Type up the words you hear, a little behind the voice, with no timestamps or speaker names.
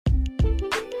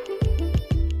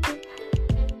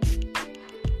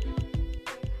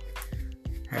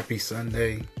Happy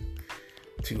Sunday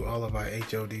to all of our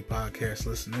HOD podcast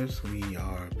listeners. We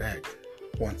are back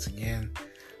once again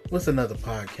with another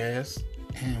podcast,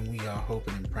 and we are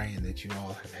hoping and praying that you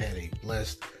all have had a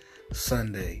blessed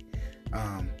Sunday.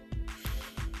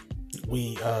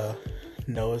 We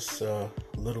know it's a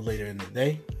little later in the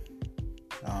day,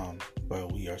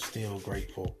 but we are still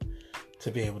grateful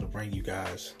to be able to bring you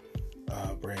guys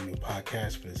a brand new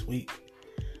podcast for this week.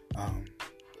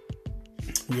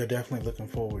 We are definitely looking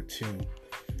forward to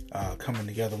coming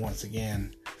together once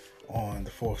again on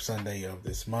the fourth Sunday of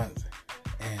this month.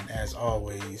 And as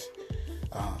always,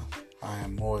 I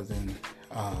am more than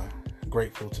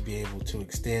grateful to be able to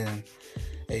extend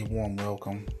a warm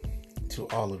welcome to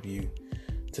all of you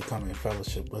to come and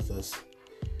fellowship with us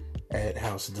at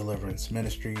House of Deliverance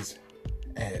Ministries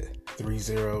at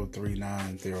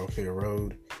 3039 Thoroughfare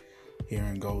Road here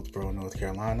in Goldsboro, North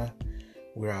Carolina,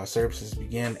 where our services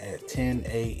begin at 10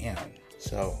 a.m.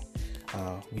 So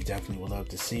we definitely would love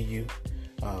to see you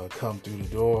come through the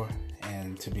door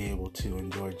and to be able to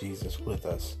enjoy Jesus with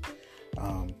us.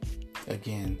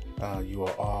 Again, you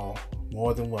are all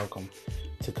more than welcome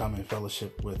to come and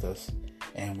fellowship with us.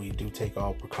 And we do take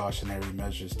all precautionary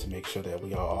measures to make sure that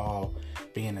we are all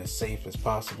being as safe as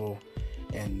possible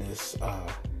in this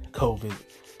COVID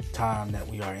time that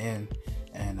we are in.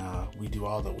 And we do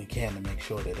all that we can to make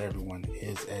sure that everyone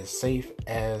is as safe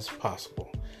as possible.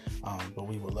 But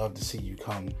we would love to see you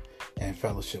come and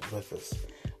fellowship with us.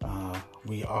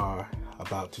 We are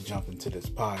about to jump into this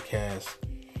podcast,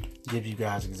 give you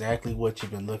guys exactly what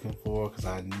you've been looking for, because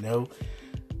I know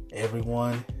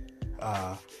everyone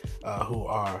who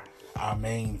are our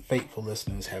main faithful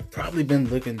listeners have probably been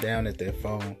looking down at their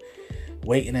phone,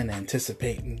 waiting and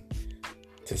anticipating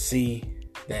to see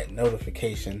that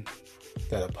notification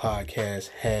that a podcast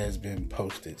has been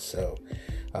posted. So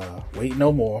wait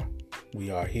no more. We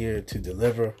are here to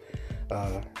deliver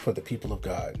for the people of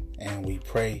God, and we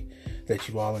pray that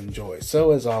you all enjoy.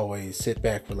 So as always, sit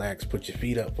back, relax, put your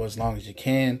feet up for as long as you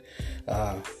can.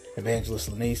 Evangelist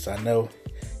Lanice, I know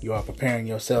you are preparing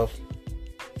yourself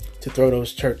to throw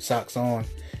those church socks on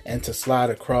and to slide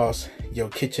across your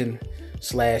kitchen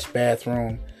 /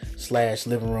 bathroom /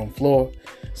 living room floor.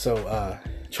 So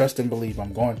trust and believe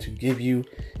I'm going to give you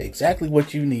exactly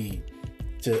what you need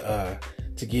to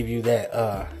give you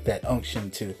that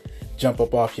unction to jump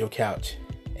up off your couch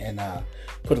and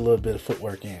put a little bit of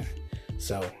footwork in.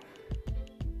 So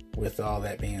with all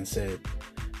that being said,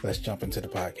 let's jump into the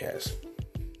podcast.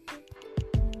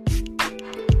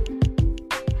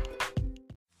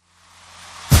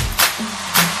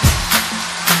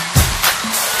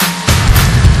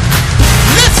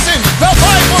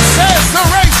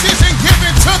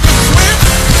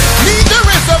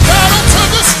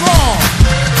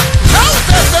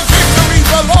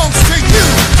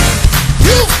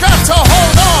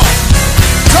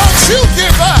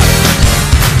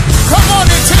 Come on,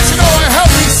 intentional, and help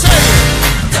me say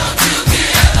it. Don't you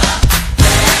give up.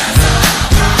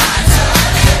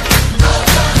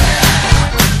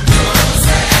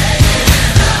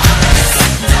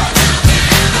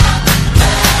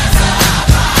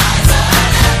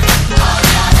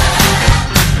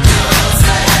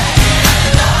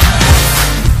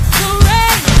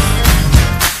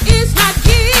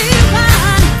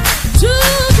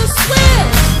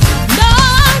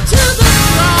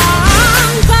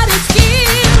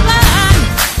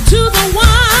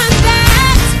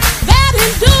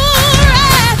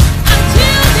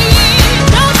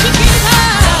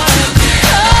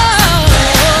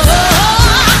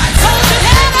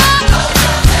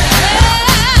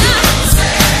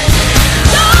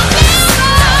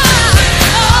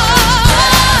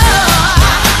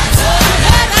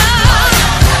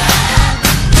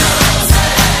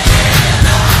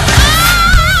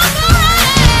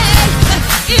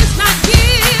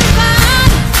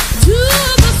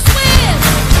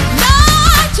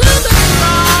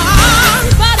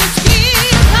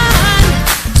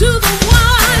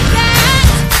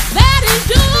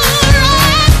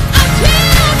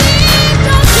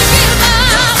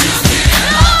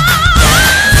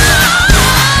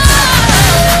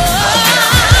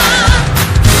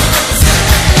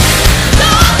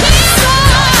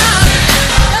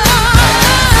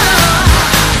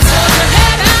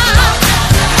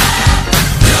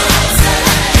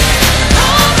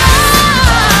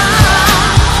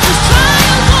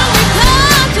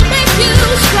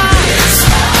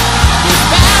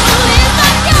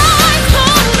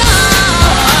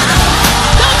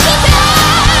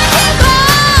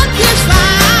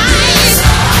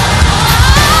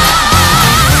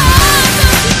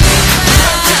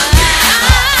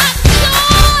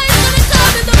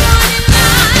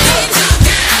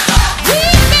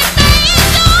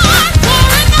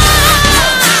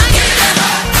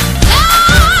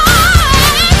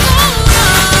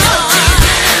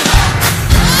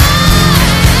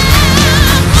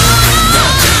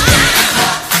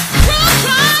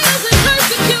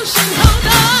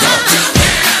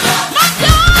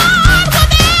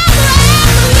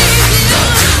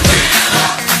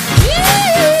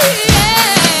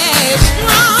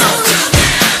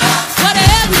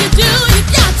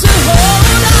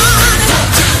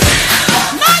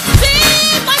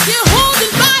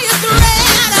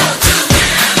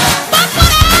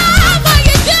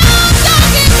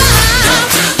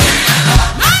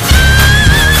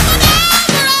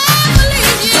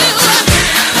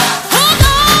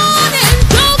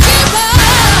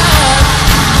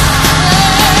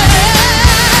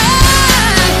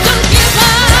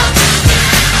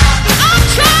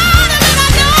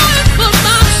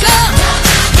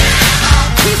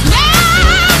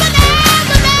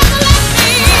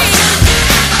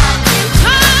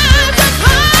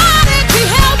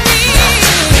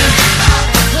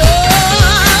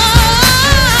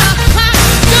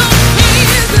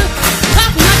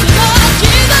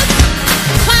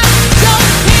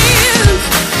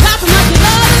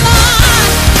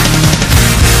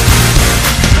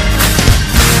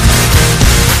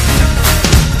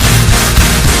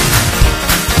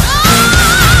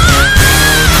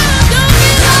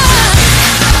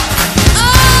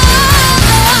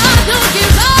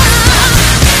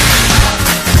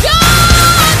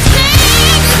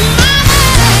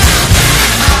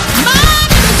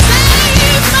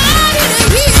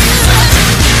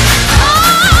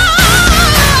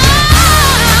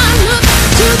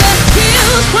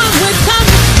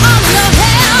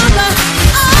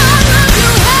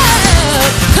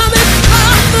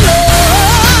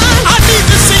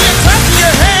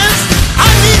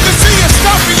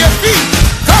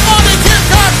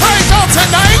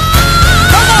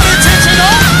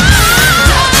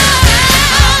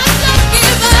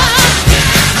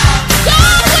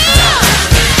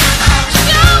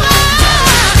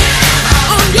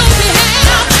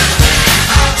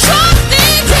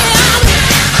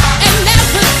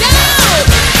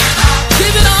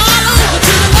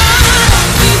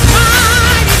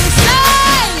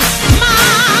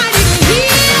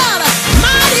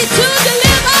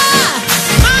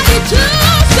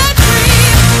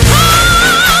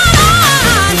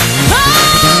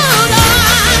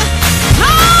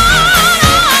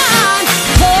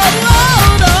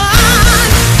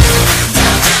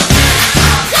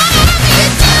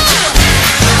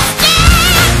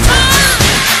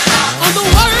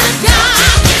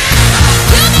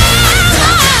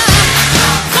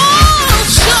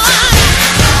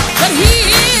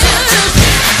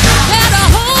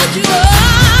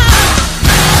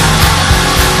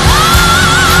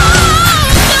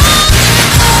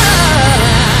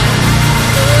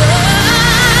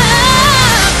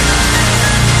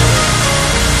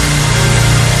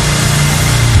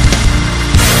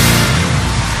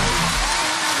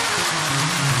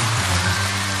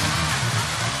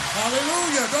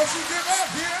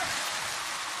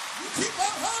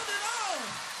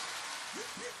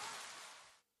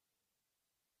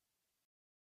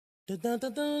 Y'all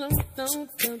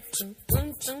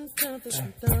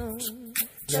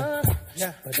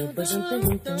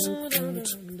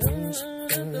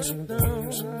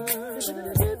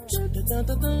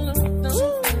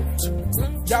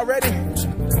ready?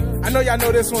 I know y'all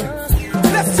know this one.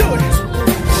 Let's do it.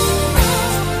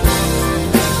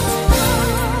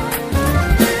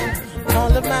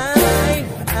 All of my life,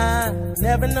 I've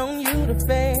never known you to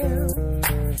fail.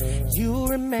 You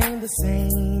remain the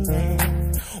same, and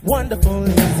wonderful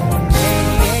is your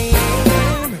name.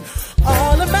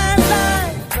 All of my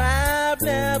life, I've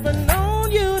never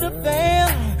known you to fail.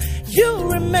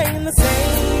 You remain the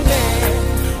same,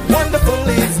 and wonderful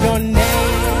is your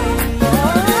name.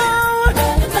 All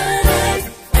of my life,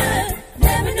 I've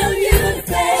never known you to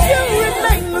fail. You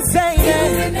remain the same,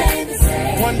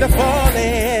 and wonderful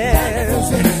is.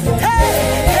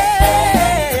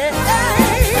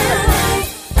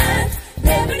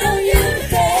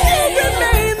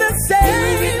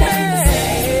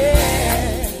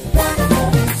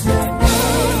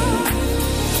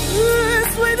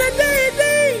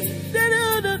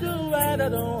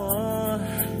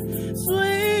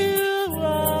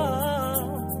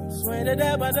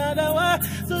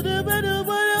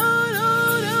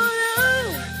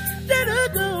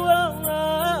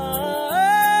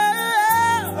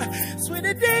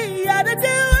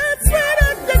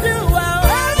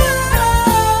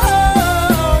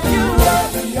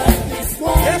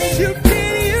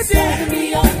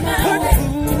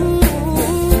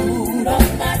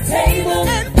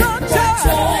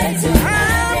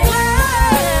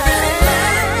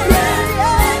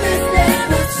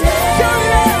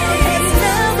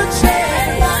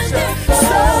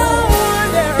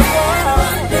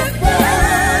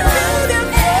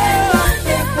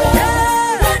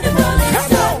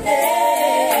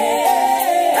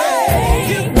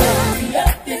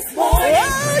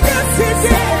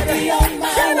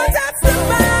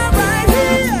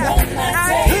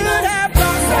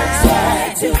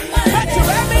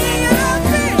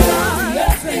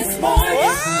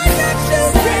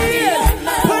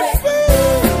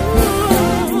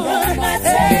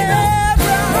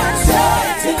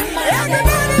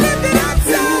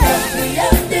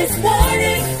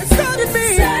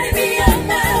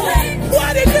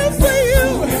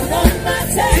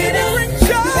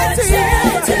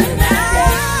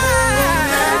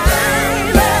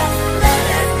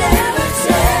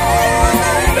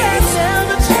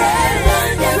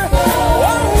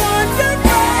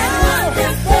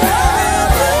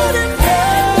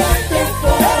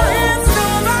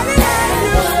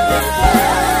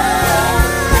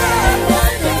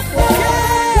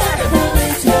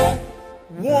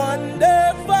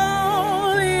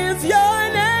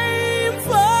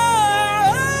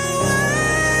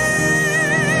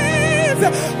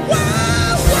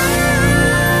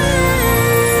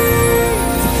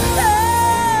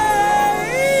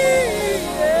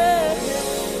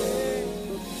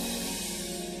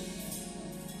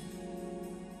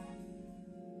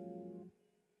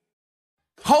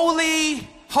 Holy,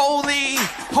 holy,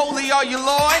 holy are you,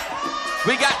 Lord.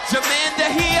 We got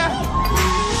Jamanda here.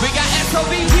 We got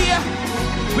SOB here.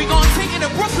 We gonna take it to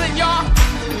Brooklyn, y'all.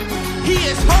 He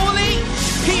is holy.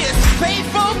 He is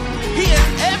faithful. He is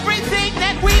everything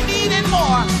that we need and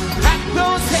more. Clap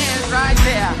those hands right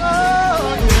there.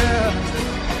 Oh, yeah.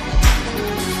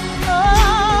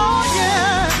 Oh,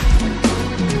 yeah.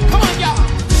 Come on, y'all.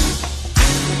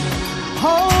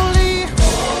 Holy.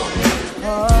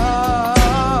 Holy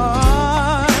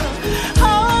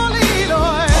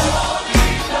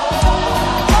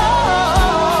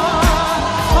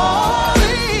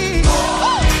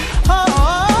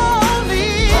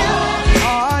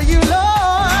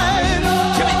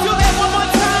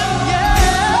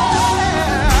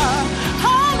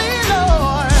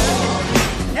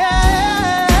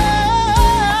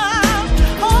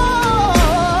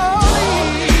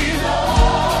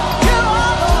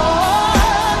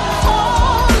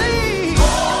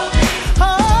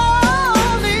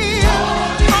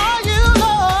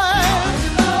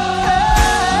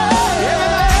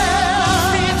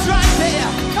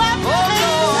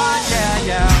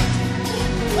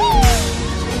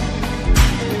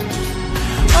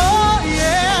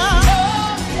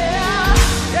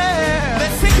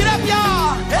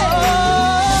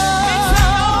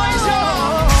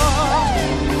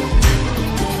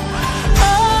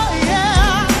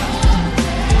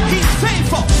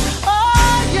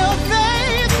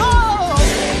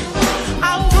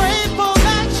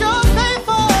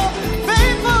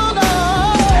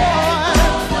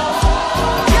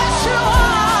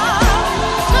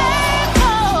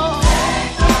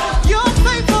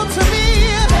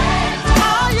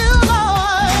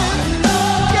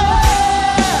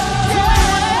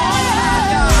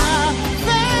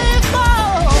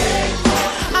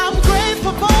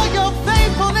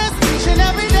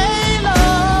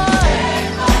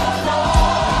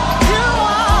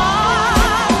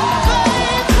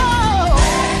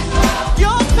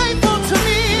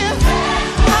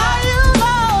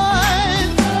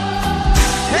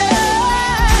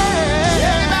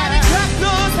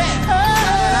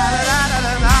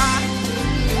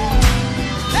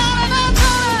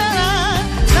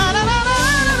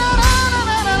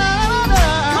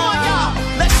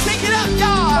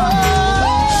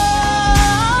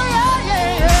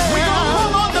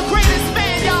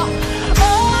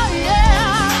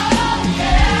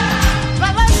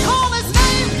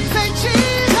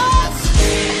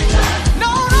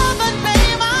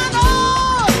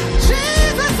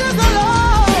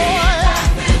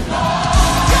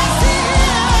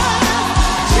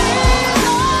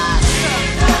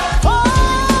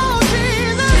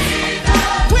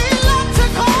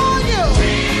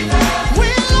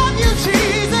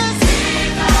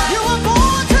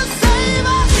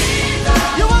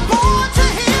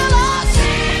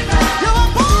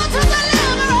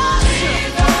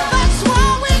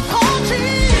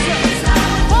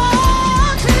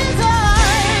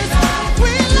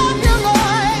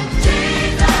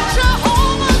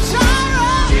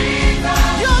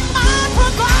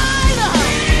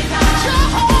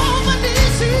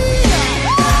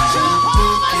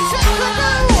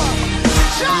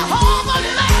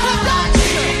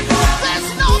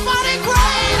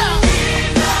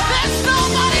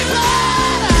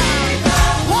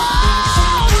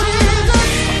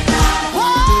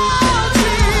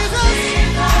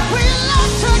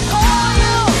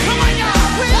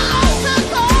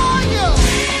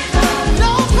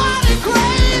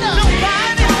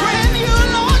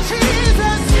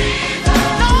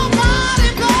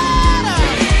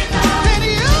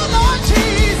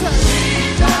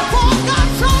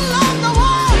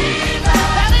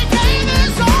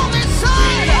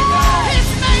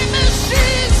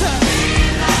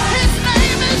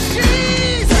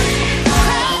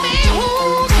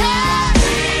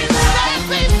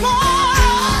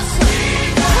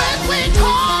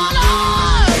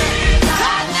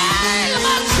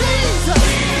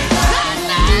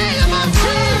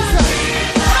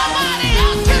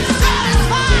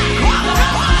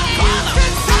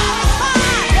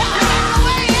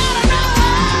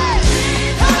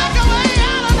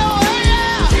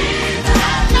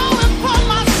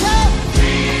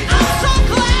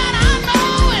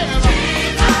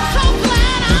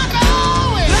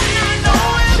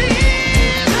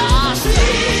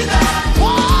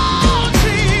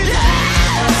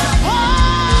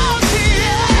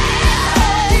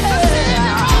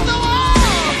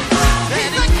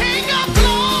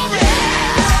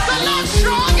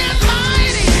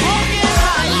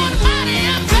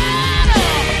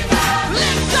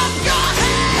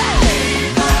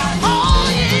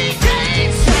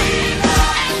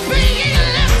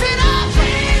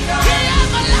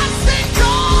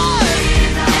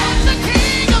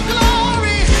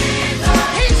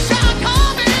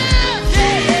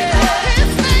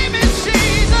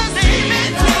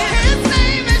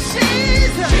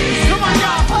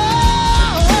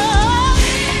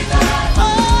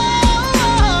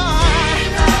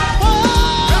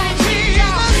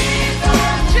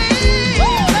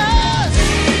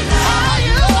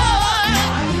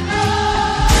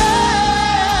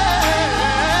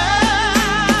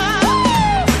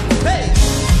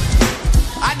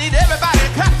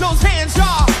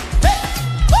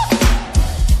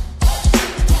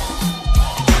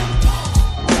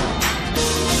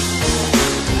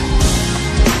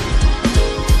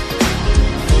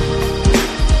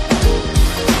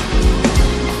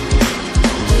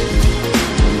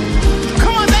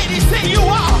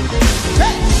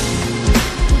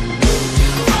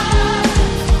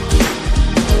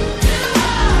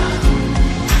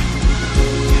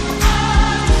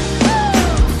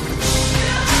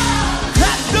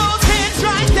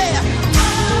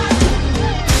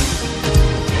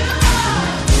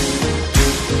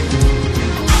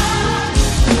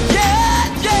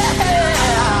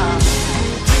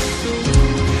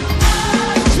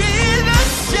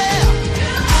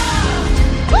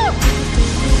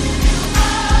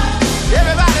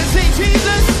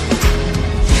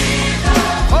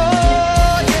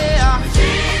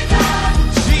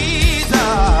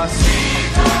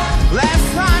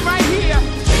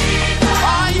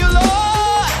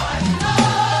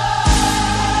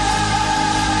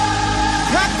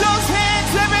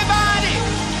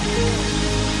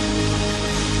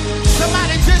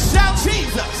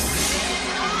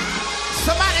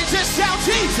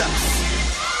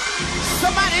Jesus.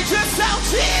 Somebody just shout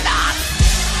Jesus.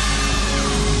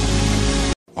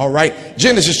 All right,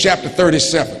 Genesis chapter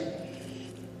 37.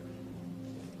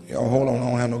 Y'all hold on, I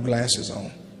don't have no glasses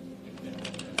on.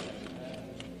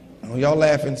 Oh, y'all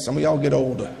laughing, some of y'all get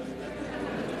older.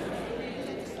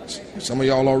 Some of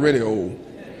y'all already old.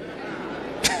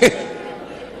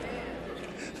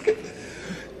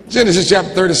 Genesis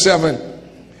chapter 37,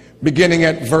 beginning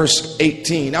at verse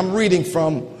 18. I'm reading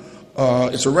from,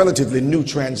 it's a relatively new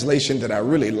translation that I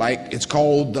really like. It's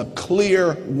called the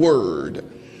Clear Word.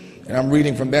 And I'm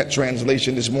reading from that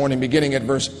translation this morning, beginning at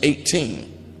verse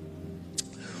 18.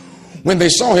 When they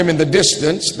saw him in the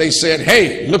distance, they said,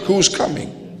 "Hey, look who's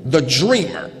coming, the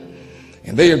dreamer."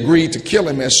 And they agreed to kill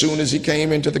him as soon as he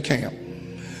came into the camp.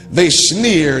 They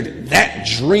sneered, "That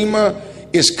dreamer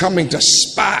is coming to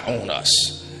spy on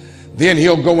us. Then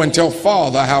he'll go and tell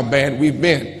Father how bad we've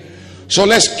been. So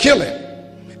let's kill him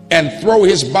and throw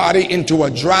his body into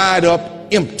a dried up,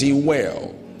 empty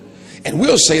well. And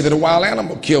we'll say that a wild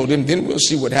animal killed him. Then we'll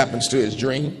see what happens to his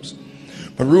dreams."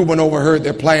 But Reuben overheard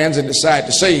their plans and decided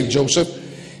to save Joseph.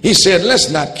 He said, "Let's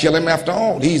not kill him after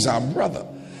all. He's our brother."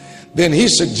 Then he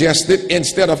suggested,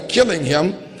 instead of killing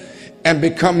him and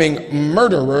becoming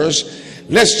murderers,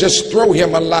 let's just throw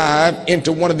him alive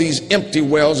into one of these empty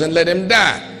wells and let him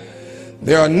die.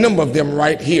 There are a number of them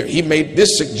right here. He made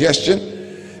this suggestion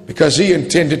because he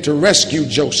intended to rescue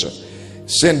Joseph,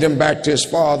 send him back to his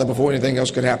father before anything else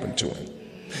could happen to him.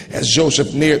 As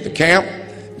Joseph neared the camp,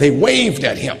 they waved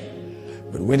at him.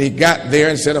 But when he got there,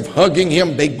 instead of hugging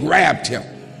him, they grabbed him.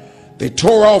 They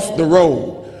tore off the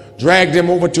robe, dragged him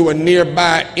over to a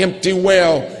nearby empty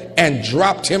well, and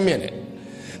dropped him in it.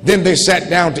 Then they sat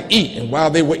down to eat, and while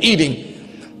they were eating,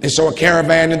 they saw a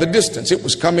caravan in the distance. It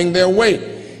was coming their way,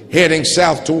 heading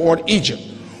south toward Egypt.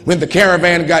 When the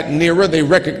caravan got nearer, they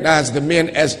recognized the men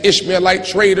as Ishmaelite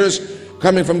traders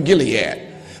coming from Gilead.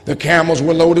 The camels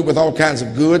were loaded with all kinds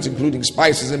of goods, including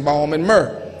spices and balm and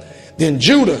myrrh. Then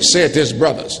Judah said to his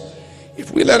brothers,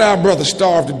 "If we let our brother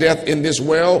starve to death in this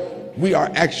well, we are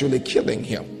actually killing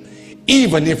him,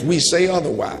 even if we say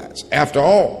otherwise. After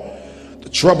all, the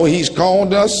trouble he's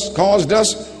caused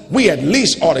us, we at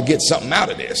least ought to get something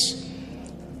out of this."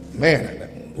 Man,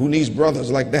 who needs brothers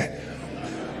like that?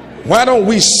 "Why don't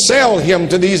we sell him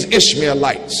to these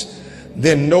Ishmaelites?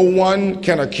 Then no one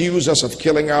can accuse us of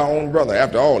killing our own brother.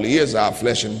 After all, he is our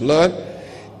flesh and blood."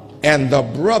 And the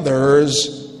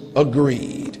brothers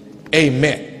agreed.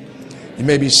 Amen. You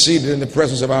may be seated in the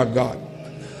presence of our God.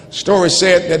 Story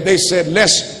said that they said,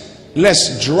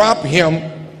 let's drop him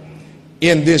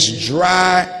in this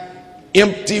dry,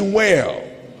 empty well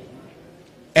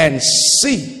and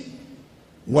see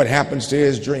what happens to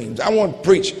his dreams. I want to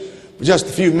preach for just a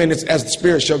few minutes as the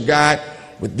Spirit shall guide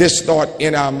with this thought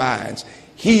in our minds.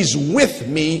 He's with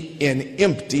me in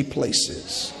empty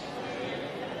places.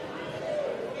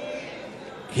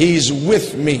 He's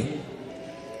with me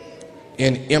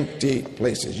in empty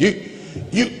places.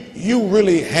 You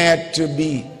really had to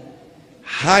be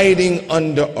hiding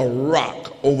under a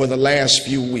rock over the last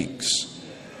few weeks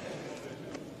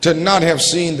to not have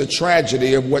seen the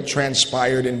tragedy of what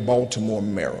transpired in Baltimore,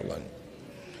 Maryland,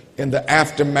 in the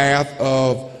aftermath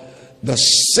of the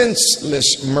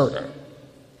senseless murder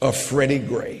of Freddie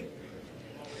Gray.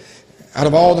 Out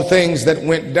of all the things that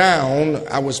went down,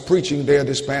 I was preaching there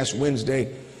this past Wednesday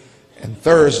and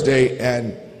Thursday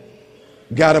and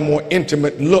got a more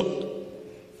intimate look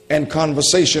and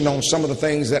conversation on some of the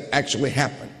things that actually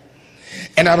happened.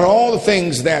 And out of all the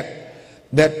things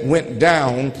that went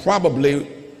down, probably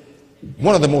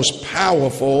one of the most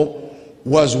powerful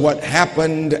was what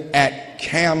happened at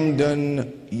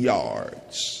Camden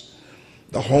Yards,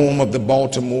 the home of the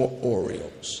Baltimore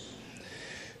Orioles.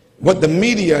 What the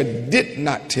media did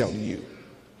not tell you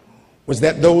was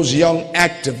that those young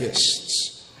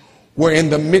activists were in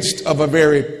the midst of a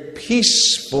very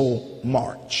peaceful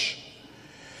march.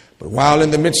 But while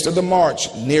in the midst of the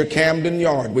march near Camden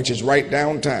Yard, which is right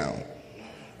downtown,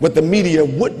 what the media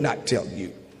would not tell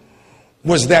you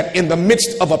was that in the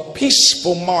midst of a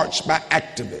peaceful march by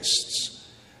activists,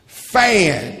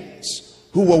 fans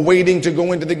who were waiting to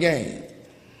go into the game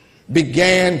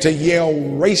began to yell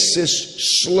racist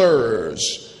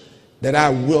slurs that I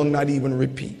will not even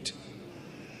repeat.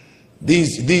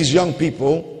 These young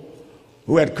people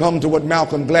who had come to what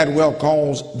Malcolm Gladwell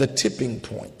calls the tipping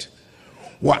point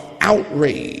were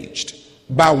outraged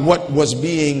by what was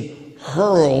being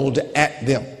hurled at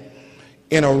them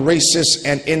in a racist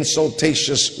and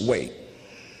insultatious way.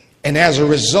 And as a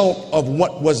result of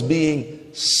what was being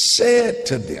said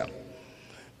to them,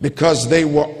 because they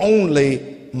were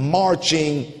only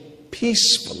marching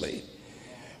peacefully,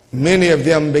 many of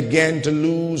them began to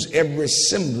lose every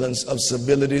semblance of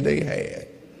civility they had.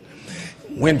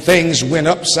 When things went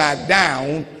upside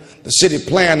down, the city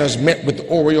planners met with the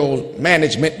Orioles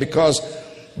management because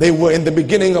they were in the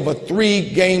beginning of a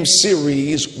 3-game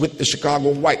series with the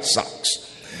Chicago White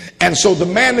Sox. And so the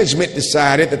management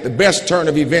decided that the best turn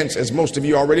of events, as most of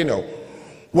you already know,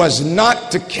 was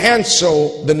not to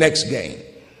cancel the next game,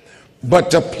 but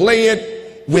to play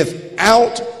it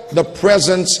without the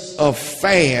presence of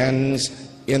fans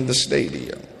in the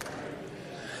stadium.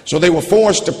 So they were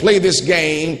forced to play this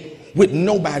game with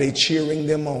nobody cheering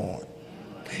them on.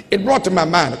 It brought to my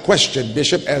mind a question,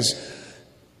 Bishop, as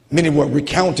many were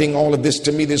recounting all of this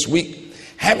to me this week.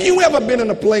 Have you ever been in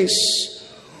a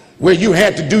place where you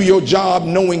had to do your job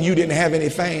knowing you didn't have any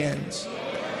fans?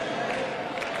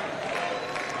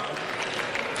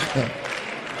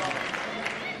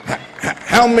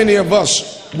 How many of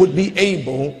us would be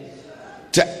able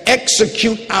to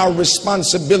execute our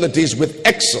responsibilities with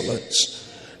excellence,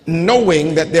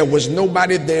 knowing that there was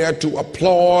nobody there to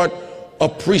applaud,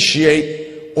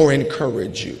 appreciate, or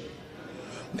encourage you?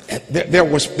 There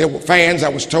were fans, I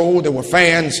was told, there were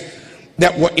fans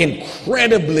that were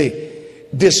incredibly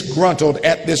disgruntled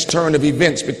at this turn of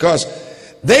events because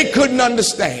they couldn't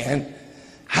understand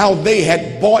how they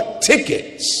had bought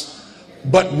tickets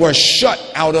but were shut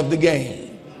out of the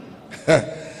game.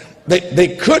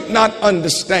 They could not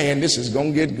understand, this is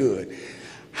going to get good,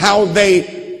 how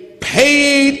they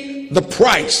paid the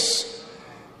price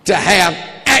to have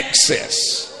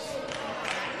access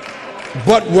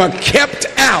but were kept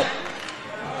out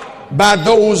by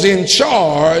those in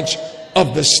charge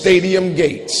of the stadium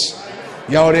gates.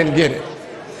 Y'all didn't get it.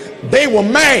 They were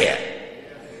mad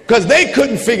because they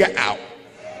couldn't figure out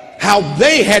how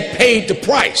they had paid the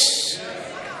price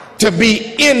to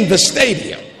be in the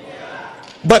stadium,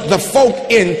 but the folk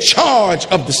in charge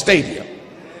of the stadium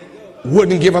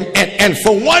wouldn't give them. And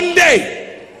for one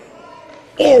day,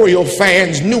 Oriole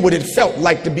fans knew what it felt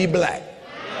like to be black.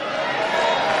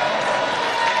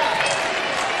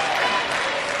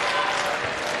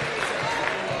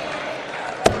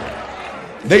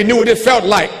 They knew what it felt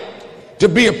like to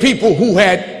be a people who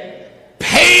had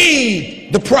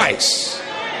paid the price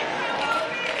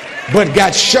but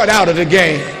got shut out of the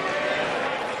game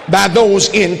by those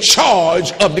in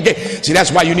charge of the game. See,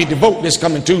 that's why you need to vote this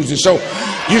coming Tuesday, so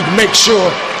you can make sure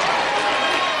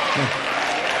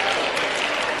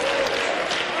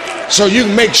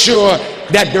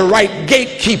that the right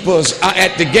gatekeepers are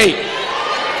at the gate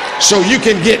so you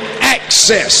can get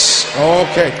access.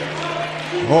 Okay.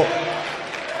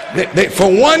 For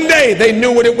one day they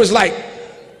knew what it was like,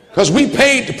 because we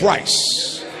paid the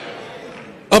price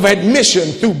of admission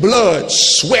through blood,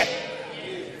 sweat,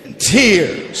 and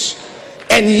tears,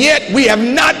 and yet we have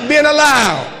not been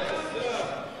allowed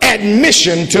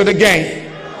admission to the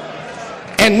game.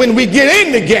 And when we get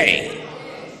in the game,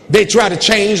 they try to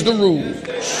change the rules.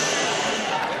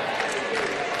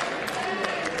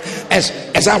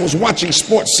 As I was watching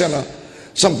Sports Center,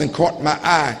 something caught my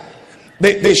eye.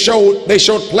 They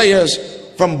showed players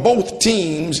from both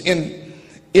teams in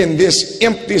this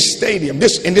empty stadium.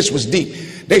 This was deep.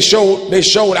 They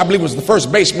showed, I believe it was the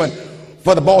first baseman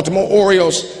for the Baltimore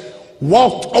Orioles,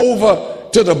 walked over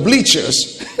to the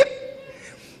bleachers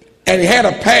and he had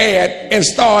a pad and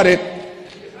started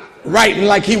writing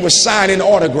like he was signing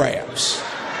autographs.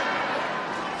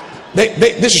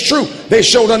 This is true. They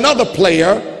showed another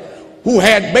player who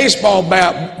had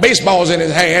baseballs in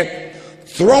his hand,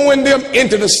 throwing them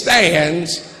into the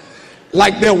stands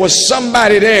like there was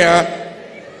somebody there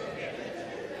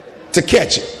to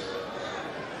catch it.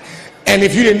 And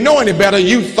if you didn't know any better,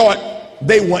 you thought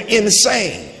they were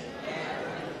insane.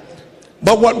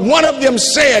 But what one of them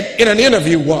said in an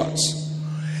interview was,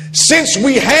 since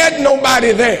we had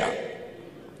nobody there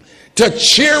to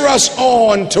cheer us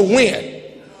on to win,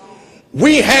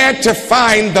 we had to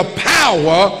find the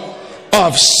power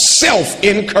of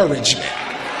self-encouragement.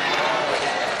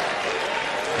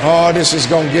 Oh, this is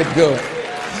going to get good.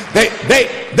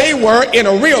 They were, in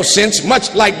a real sense,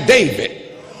 much like David,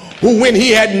 who, when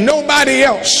he had nobody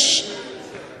else,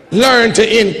 learned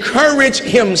to encourage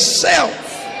himself.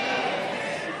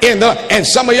 And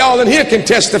some of y'all in here can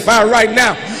testify right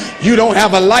now. You don't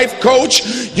have a life coach.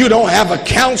 You don't have a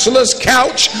counselor's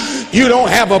couch. You don't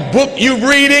have a book you're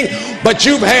reading, but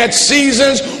you've had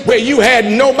seasons where you had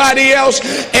nobody else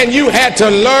and you had to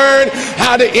learn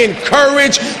how to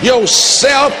encourage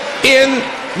yourself in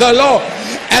the Lord.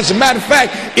 As a matter of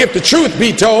fact, if the truth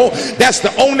be told, that's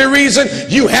the only reason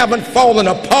you haven't fallen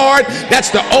apart. That's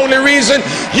the only reason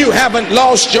you haven't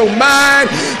lost your mind.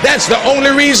 That's the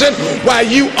only reason why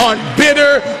you aren't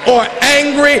bitter or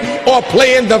angry or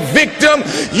playing the victim.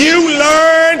 You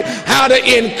learned how to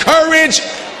encourage.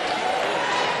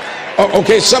 Oh,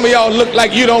 okay, some of y'all look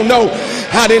like you don't know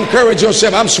how to encourage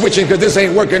yourself. I'm switching because this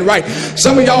ain't working right.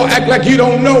 Some of y'all act like you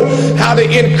don't know how to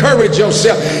encourage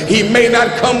yourself. He may not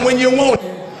come when you want him.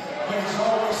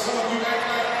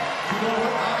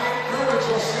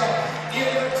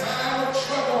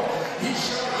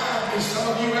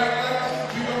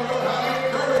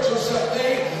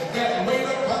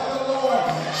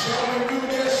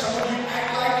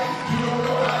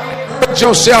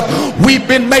 Yourself,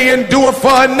 weeping may endure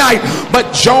for a night,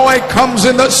 but joy comes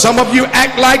in the. Some of you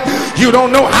act like you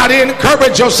don't know how to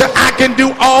encourage yourself. I can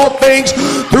do all things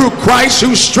through Christ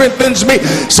who strengthens me.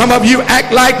 Some of you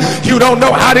act like you don't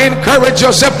know how to encourage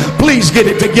yourself. Please get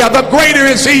it together. Greater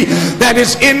is he that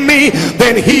is in me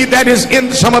than he that is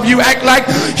in. Some of you act like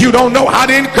you don't know how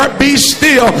to encourage. Be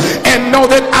still and know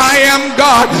that I am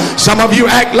God. Some of you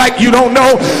act like you don't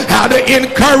know how to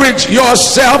encourage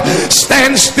yourself.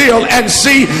 Stand still and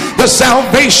see the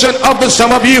salvation of the.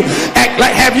 Some of you act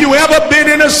like, have you ever been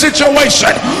in a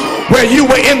situation where you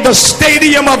were in the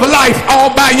stadium of life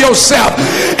all by yourself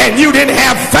and you didn't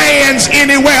have fans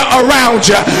anywhere around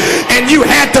you and you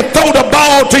had to throw the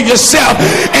ball to yourself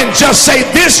and just say,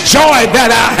 this joy that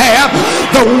I have,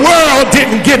 the world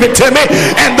didn't give it to me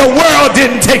and the world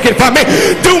didn't take it from me.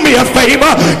 Do me a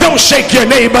favor, don't shake your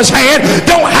neighbor's hand,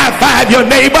 don't high five your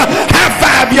neighbor, high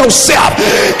five yourself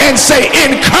and say,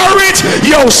 encourage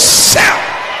yourself.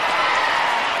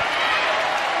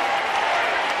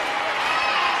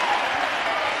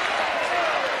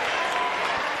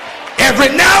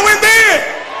 Every now and then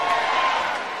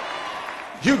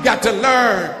you got to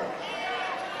learn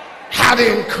how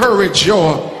to encourage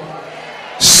yourself.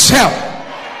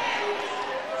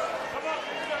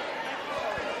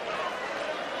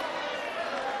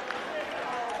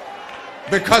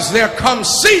 Because there come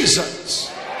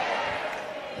seasons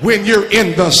when you're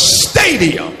in the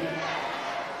stadium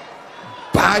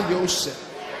by yourself.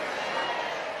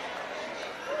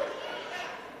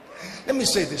 Let me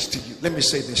say this to you. Let me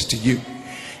say this to you.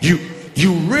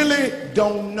 You really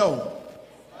don't know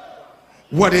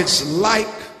what it's like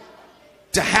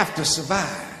to have to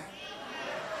survive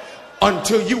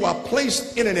until you are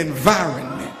placed in an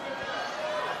environment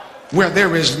where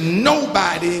there is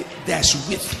nobody that's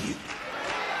with you.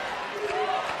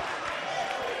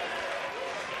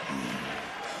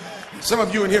 Some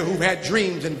of you in here who've had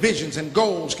dreams and visions and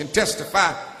goals can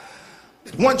testify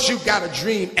that once you got a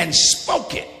dream and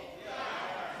spoke it,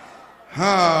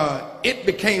 it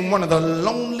became one of the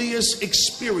loneliest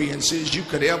experiences you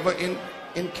could ever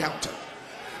encounter.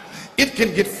 It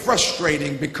can get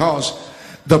frustrating because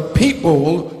the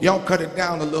people, y'all cut it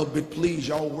down a little bit, please,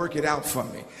 y'all work it out for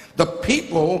me. The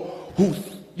people who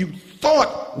you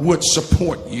thought would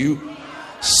support you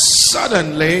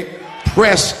suddenly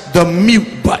press the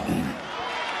mute button.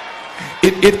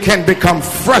 It can become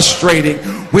frustrating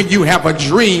when you have a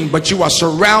dream, but you are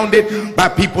surrounded by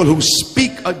people who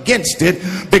speak against it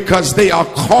because they are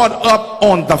caught up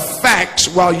on the facts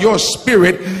while your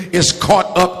spirit is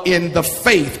caught up in the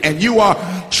faith. And you are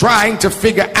trying to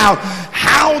figure out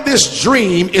how this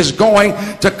dream is going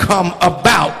to come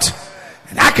about.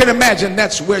 And I can imagine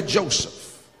that's where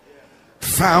Joseph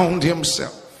found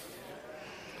himself.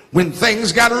 When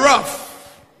things got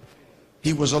rough,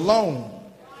 he was alone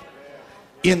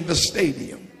in the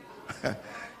stadium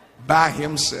by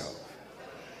himself.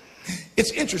 It's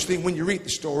interesting when you read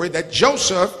the story that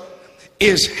Joseph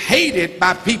is hated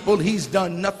by people he's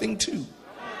done nothing to.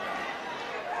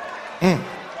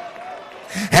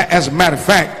 As a matter of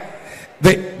fact,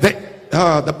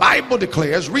 the Bible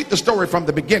declares, read the story from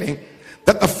the beginning,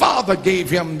 that the father gave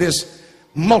him this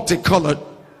multicolored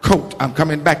coat. I'm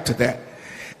coming back to that.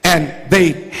 And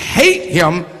they hate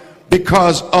him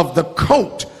because of the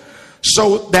coat,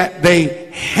 so that they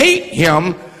hate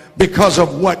him because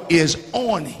of what is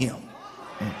on him.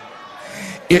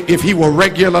 If he were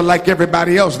regular like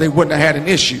everybody else, they wouldn't have had an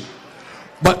issue.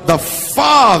 But the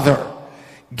father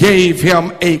gave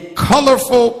him a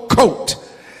colorful coat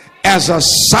as a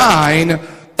sign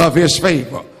of his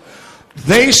favor.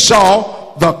 They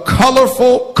saw the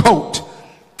colorful coat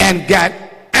and got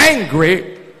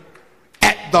angry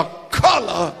at the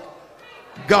color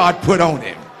God put on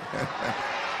him.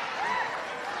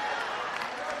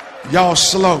 Y'all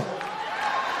slow.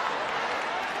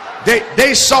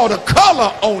 They saw the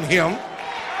color on him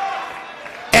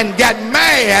and got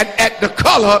mad at the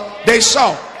color they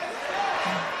saw.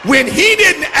 When he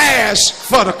didn't ask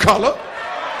for the color,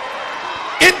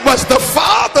 it was the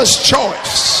Father's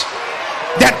choice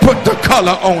that put the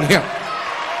color on him.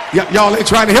 Y'all ain't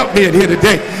trying to help me in here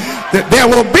today. There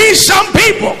will be some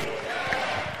people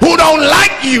who don't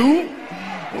like you.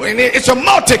 It's a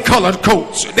multicolored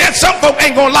coat. There's some folk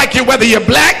ain't gonna like you whether you're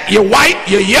black, you're white,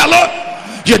 you're yellow,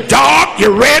 you're dark,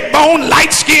 you're red bone,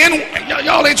 light skin.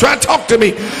 Y'all ain't trying to talk to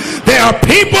me. There are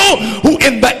people who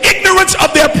in the ignorance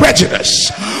of their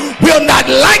prejudice will not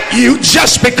like you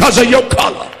just because of your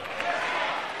color.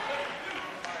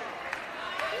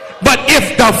 But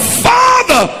if the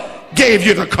Father gave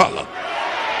you the color,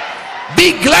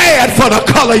 be glad for the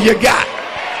color you got.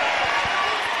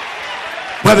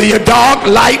 Whether you're dark,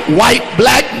 light, white,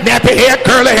 black, nappy hair,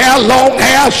 curly hair, long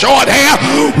hair, short hair,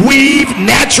 weave,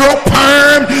 natural,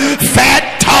 perm,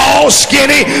 fat, tall,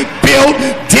 skinny, built,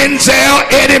 Denzel,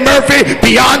 Eddie Murphy,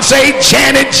 Beyonce,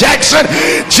 Janet Jackson,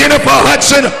 Jennifer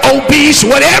Hudson, obese,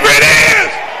 whatever it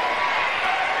is.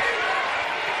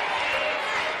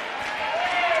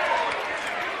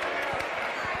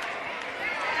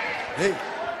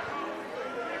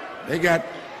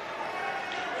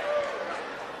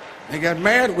 They got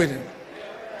mad with him.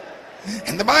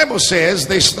 And the Bible says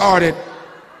they started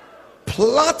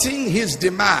plotting his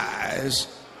demise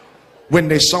when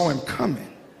they saw him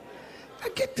coming. Now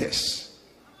get this.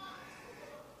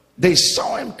 They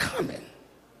saw him coming.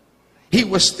 He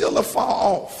was still afar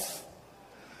off.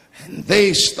 And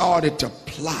they started to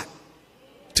plot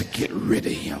to get rid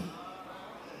of him.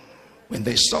 When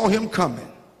they saw him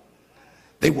coming,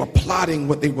 they were plotting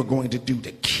what they were going to do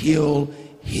to kill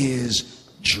his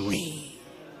dream.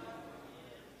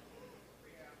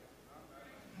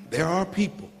 There are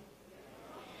people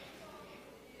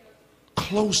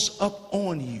close up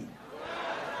on you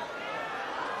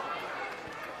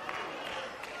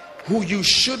who you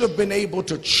should have been able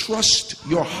to trust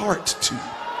your heart to,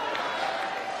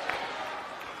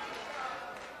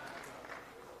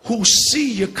 who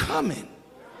see you coming.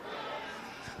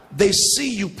 They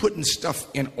see you putting stuff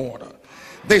in order.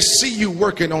 They see you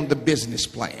working on the business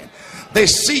plan. They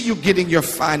see you getting your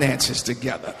finances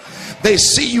together. They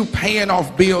see you paying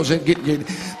off bills and getting your,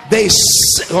 they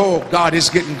see, oh God, it's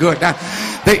getting good now.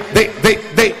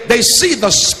 They see the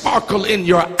sparkle in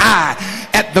your eye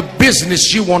at the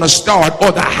business you want to start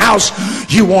or the house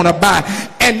you want to buy.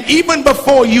 And even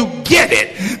before you get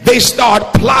it, they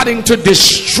start plotting to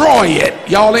destroy it.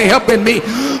 Y'all ain't helping me,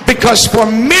 because for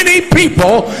many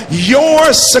people,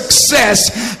 your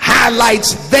success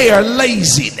highlights their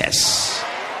laziness.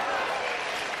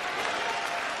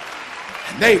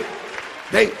 And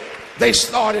they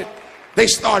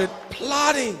started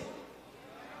plotting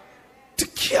to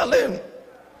kill him.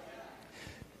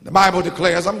 The Bible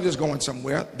declares, I'm just going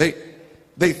somewhere,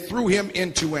 they threw him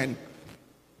into an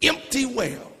empty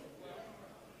well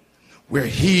where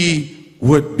he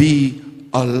would be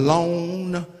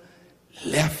alone,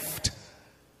 left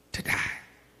to die.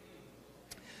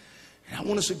 And I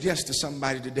want to suggest to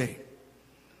somebody today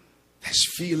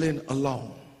that's feeling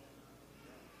alone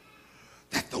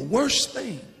that the worst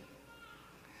thing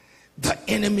the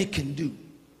enemy can do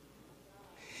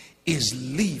is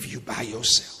leave you by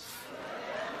yourself.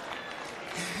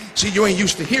 See, you ain't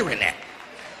used to hearing that.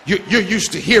 You're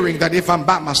used to hearing that if I'm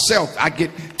by myself, I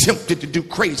get tempted to do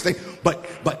crazy things. But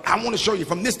I want to show you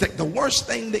from this that the worst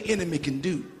thing the enemy can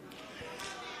do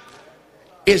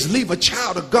is leave a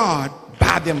child of God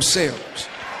by themselves.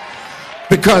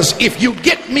 Because if you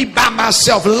get me by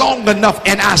myself long enough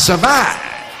and I survive,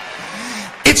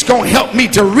 it's going to help me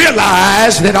to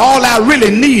realize that all I really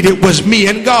needed was me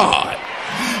and God.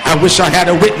 I wish I had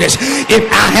a witness.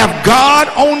 If I have God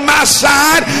on my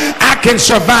side, I can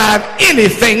survive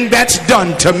anything that's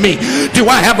done to me. Do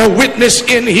I have a witness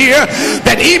in here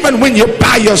that even when you're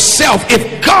by yourself,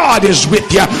 if God is with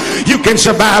you, you can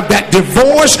survive that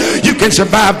divorce, you can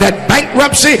survive that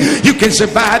bankruptcy, you can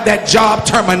survive that job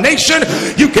termination,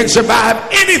 you can survive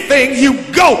anything you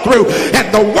go through.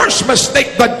 And the worst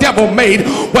mistake the devil made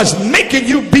was making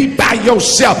you be by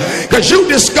yourself, because you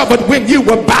discovered when you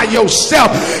were by yourself,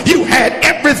 you had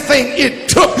everything it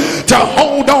took to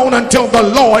hold on until the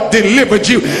Lord delivered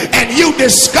you. And you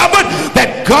discovered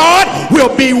that God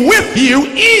will be with you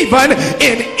even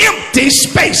in empty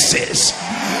spaces.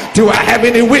 Do I have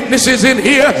any witnesses in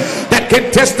here that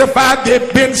can testify there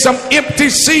have been some empty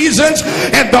seasons,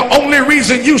 and the only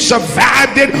reason you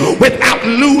survived it without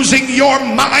losing your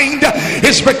mind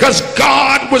is because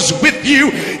God was with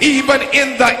you even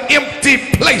in the empty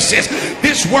places?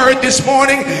 This word this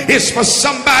morning is for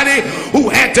somebody who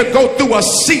had to go through a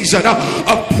season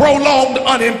of prolonged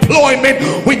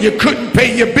unemployment when you couldn't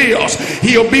pay your bills.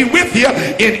 He'll be with you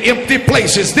in empty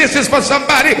places. This is for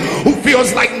somebody who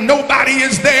feels like nobody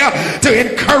is there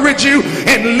to encourage you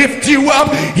and lift you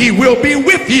up. He will be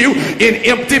with you in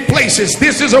empty places.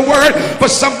 This is a word for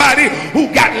somebody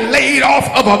who got laid off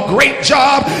of a great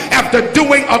job after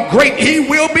doing a great. He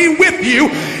will be with you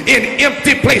in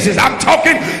empty places. I'm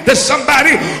talking to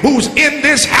somebody who's in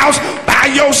this house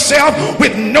by yourself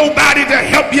with nobody to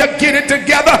help you get it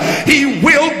together. He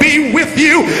will be with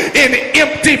you in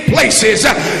empty places.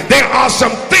 There are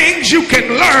some things you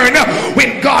can learn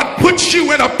when God puts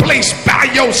you in a place by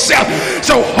yourself.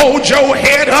 So hold your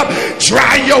head up,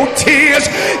 dry your tears,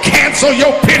 cancel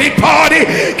your pity party,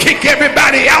 kick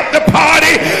everybody out the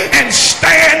party, and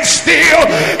stand still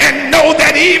and know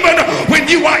that even when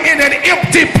you are in an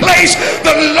empty place,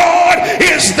 the Lord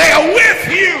is there with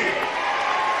you.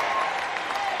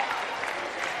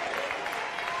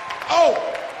 Oh,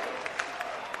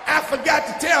 I forgot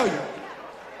to tell you,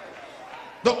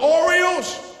 the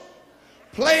Orioles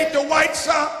played the White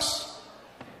Sox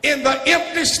in the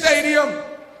empty stadium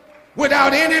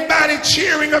without anybody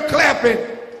cheering or clapping,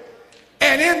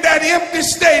 and in that empty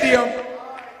stadium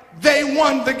they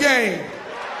won the game.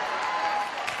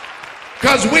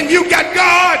 Because when you got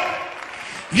God,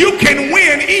 you can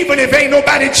win even if ain't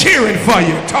nobody cheering for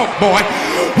you. Talk, boy.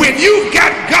 When you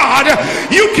got God,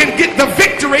 you can get the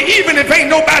victory even if ain't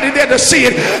nobody there to see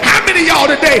it. How many of y'all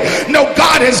today know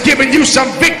God has given you some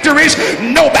victories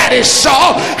nobody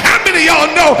saw? How many of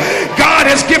y'all know God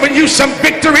has given you some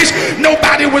victories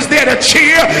nobody was there to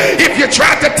cheer? If you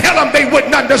tried to tell them, they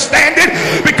wouldn't understand it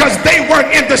because they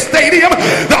weren't in the stadium.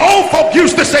 The old folk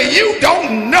used to say, you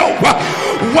don't know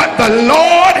what the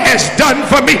Lord has done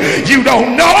for me. You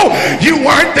don't know. You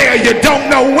weren't there. You don't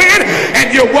know when,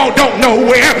 and you don't know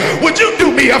where. Would you do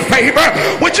me a favor?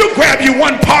 Would you grab you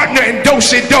one partner and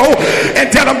do-si-do and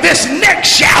tell them this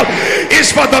next shout is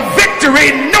for the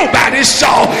victory nobody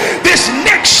saw. This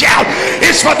next shout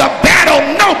is for the battle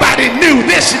nobody knew.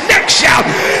 This next shout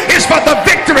is for the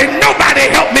victory nobody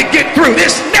helped me get through.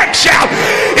 This next shout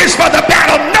is for the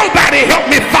battle nobody helped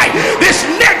me fight. This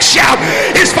next shout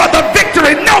is for the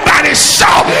victory nobody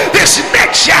saw. This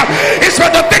next shout is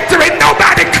for the victory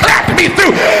nobody clapped me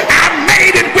through. I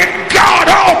made it with God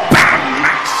all by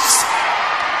myself.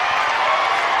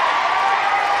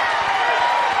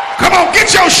 Come on,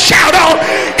 get your shout on.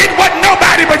 It wasn't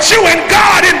nobody but you and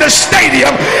God in the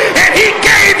stadium, and he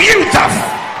gave you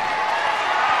the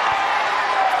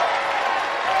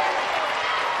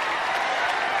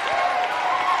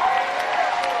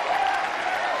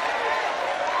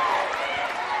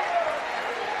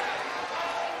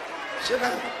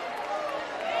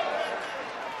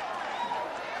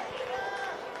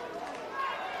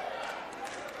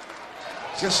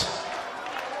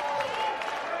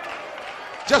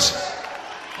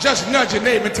Just nudge your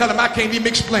neighbor and tell him I can't even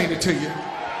explain it to you.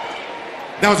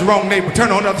 That was the wrong neighbor.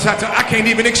 Turn on the other side. Tell him, I can't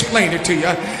even explain it to you.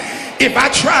 If I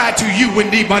tried to, you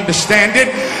wouldn't even understand it.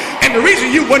 And the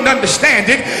reason you wouldn't understand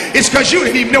it is because you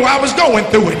didn't even know I was going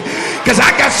through it. Because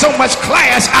I got so much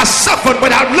class, I suffered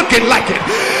without looking like it.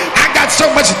 I got so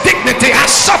much dignity, I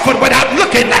suffered without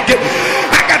looking like it.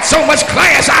 I got so much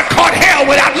class, I caught hell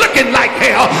without looking like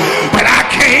hell. But I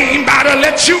came by to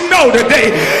let you know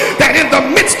today that in the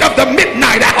midst of the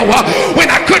midnight hour, when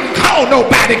I couldn't call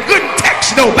nobody, couldn't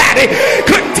text nobody,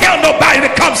 couldn't tell nobody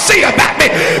to come see about me,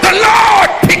 the Lord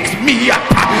picked me up.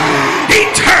 He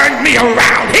turned me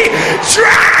around. He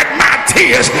dried my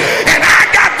tears, and I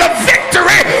got the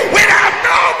victory without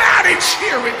nobody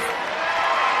cheering.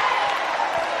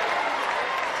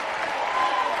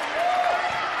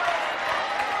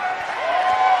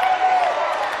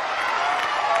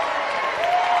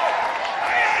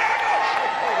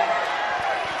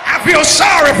 I feel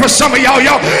sorry for some of y'all.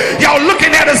 Y'all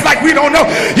looking at us like we don't know.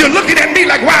 You're looking at me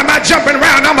like, why am I jumping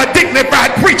around? I'm a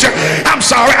dignified preacher. I'm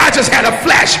sorry, I just had a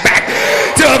flashback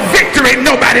to a victory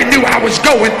nobody knew I was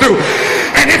going through.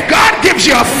 And if God gives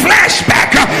you a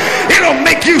flashback, it'll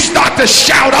make you start to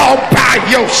shout all by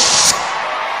yourself.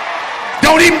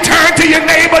 Don't even turn to your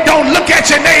neighbor. Don't look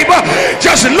at your neighbor.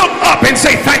 Just look up and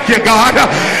say, thank you, God.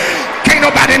 Can't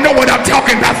nobody know what I'm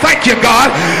talking about. Thank you,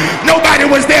 God. Nobody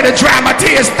was there to dry my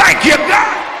tears. Thank you,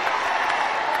 God.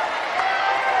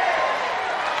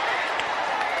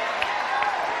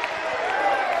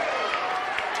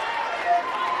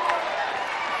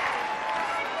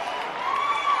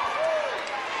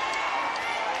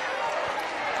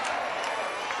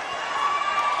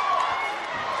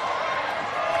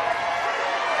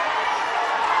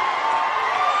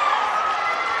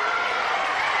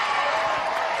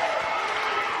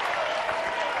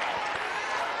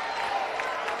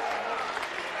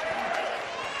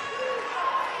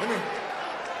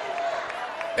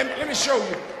 Let me show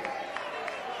you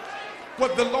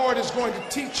what the Lord is going to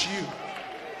teach you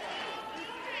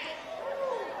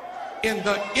in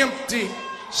the empty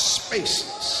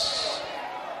spaces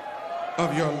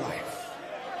of your life.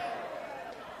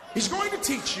 He's going to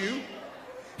teach you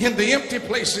in the empty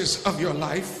places of your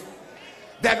life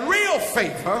that real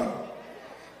favor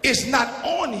is not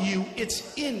on you,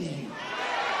 it's in you.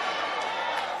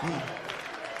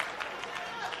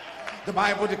 The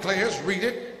Bible declares, read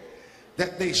it,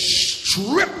 that they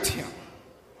stripped him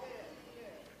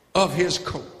of his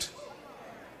coat.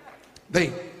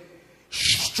 They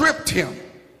stripped him.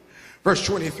 Verse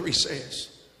 23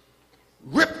 says,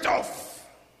 ripped off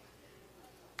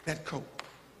that coat.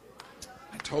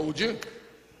 I told you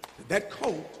that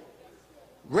coat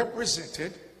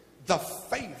represented the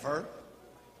favor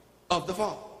of the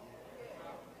Father.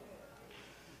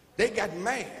 They got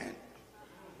mad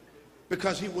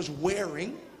because he was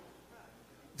wearing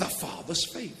the Father's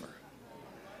favor.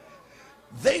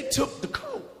 They took the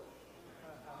coat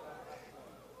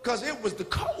because it was the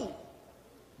coat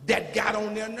that got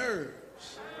on their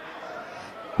nerves.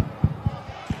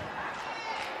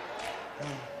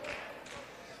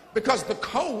 Because the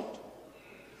coat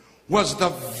was the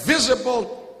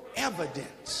visible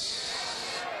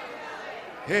evidence,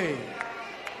 hey,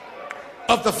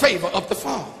 of the favor of the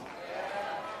Father.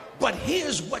 But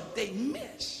here's what they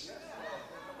miss.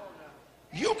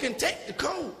 You can take the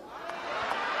coat,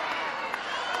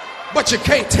 but you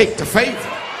can't take the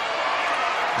favor.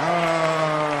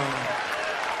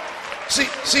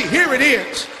 See, here it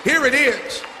is. Here it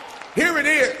is. Here it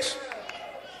is.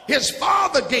 His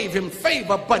father gave him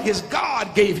favor, but his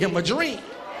God gave him a dream.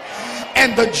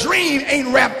 And the dream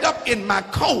ain't wrapped up in my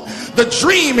coat. The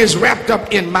dream is wrapped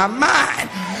up in my mind.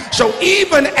 So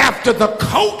even after the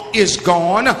coat is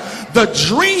gone, the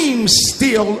dream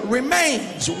still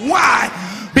remains. Why?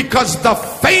 Because the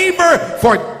favor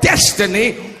for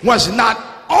destiny was not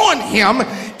on him,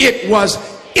 it was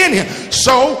in him.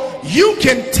 So you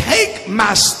can take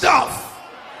my stuff,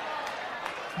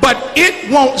 but it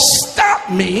won't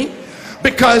stop me,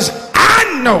 because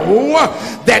I know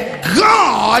that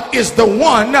God is the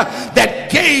one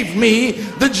that gave me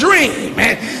the dream.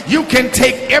 And you can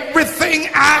take everything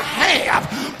I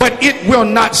have, but it will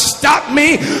not stop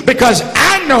me, because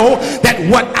I know that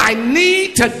what I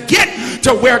need to get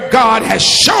to where God has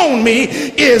shown me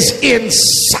is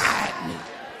inside me.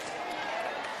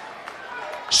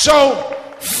 So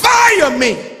fire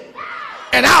me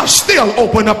and I'll still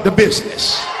open up the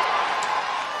business.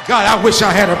 God, I wish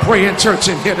I had a praying church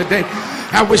in here today.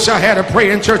 I wish I had a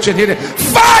praying church in here today.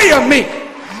 Fire me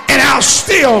and I'll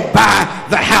still buy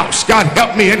the house. God,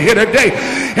 help me in here today.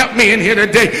 Help me in here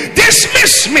today.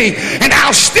 Dismiss me and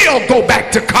I'll still go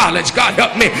back to college. God,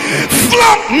 help me.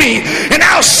 Flunk me and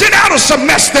I'll sit out a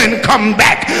semester and come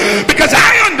back, because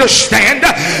I understand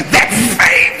that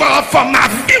favor for my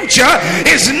future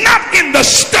is not in the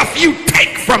stuff you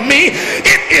take from me.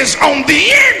 It is on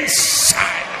the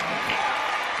inside.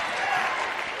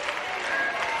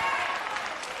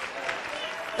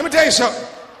 Let me tell you something.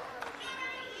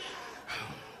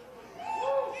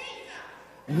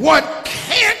 What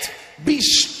can't be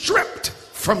stripped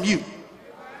from you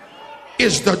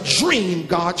is the dream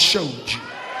God showed you.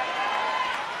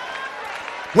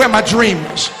 Where are my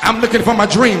dreamers? I'm looking for my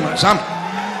dreamers.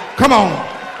 Come on.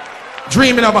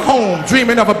 Dreaming of a home,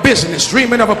 dreaming of a business,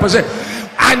 dreaming of a position.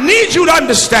 I need you to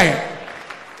understand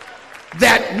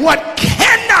that what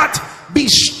cannot be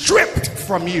stripped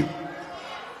from you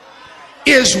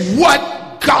is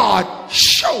what God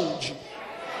showed you.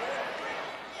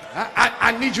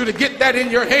 I need you to get that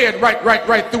in your head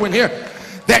right through in here,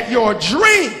 that your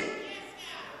dream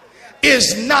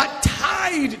is not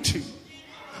tied to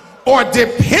or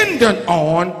dependent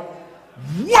on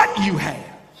what you have,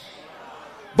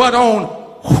 but on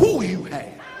who you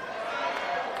have.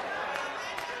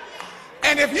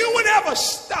 And if you would ever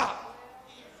stop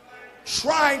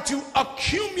trying to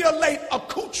accumulate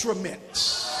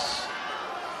accoutrements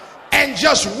and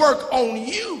just work on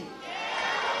you.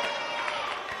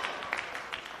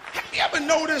 Have you ever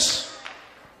noticed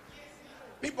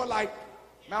people like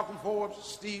Malcolm Forbes,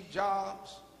 Steve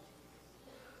Jobs,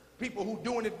 people who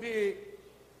doing it big,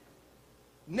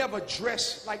 never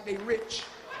dress like they rich?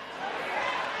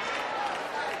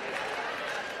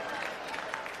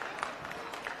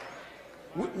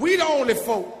 We the only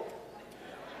folk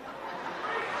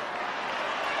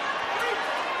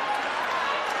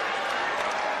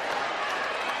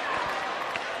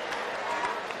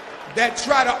that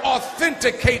try to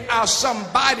authenticate our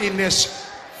somebodyness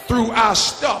through our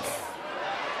stuff.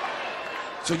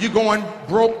 So you going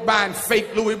broke buying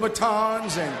fake Louis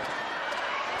Vuittons and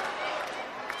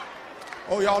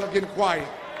Oh, y'all are getting quiet.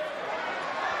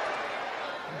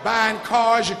 Buying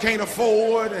cars you can't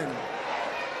afford, and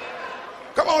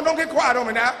come on, don't get quiet on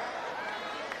me now.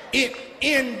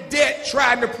 In debt,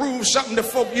 trying to prove something to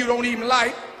folk you don't even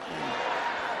like.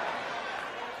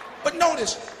 But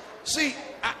notice, see,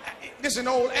 this is an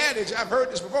old adage. I've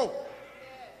heard this before.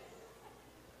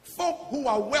 Folk who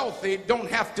are wealthy don't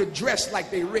have to dress like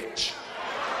they rich.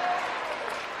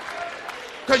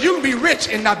 Because you can be rich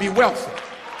and not be wealthy.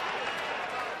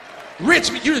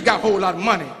 Rich, you just got a whole lot of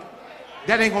money.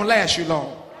 That ain't gonna last you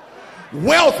long.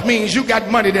 Wealth means you got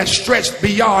money that's stretched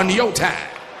beyond your time.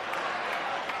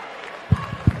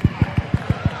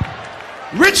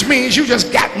 Rich means you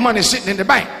just got money sitting in the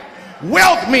bank.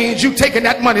 Wealth means you taking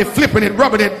that money, flipping it,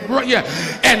 rubbing it,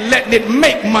 and letting it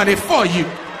make money for you.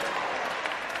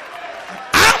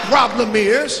 Our problem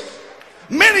is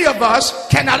many of us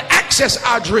cannot access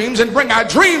our dreams and bring our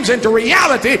dreams into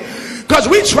reality because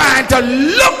we're trying to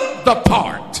look the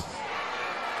part.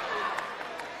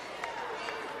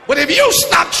 But if you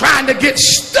stop trying to get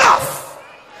stuff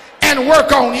and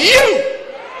work on you,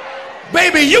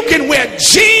 baby, you can wear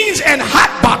jeans and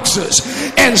hot boxers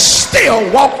and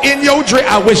still walk in your dream.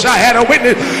 I wish I had a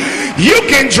witness. You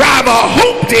can drive a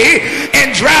hoopty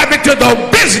and drive it to the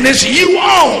business you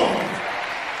own.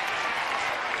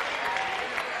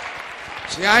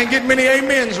 See, I ain't getting many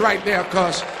amens right there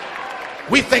because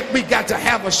we think we got to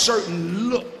have a certain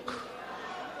look.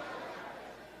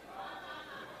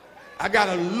 I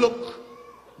gotta look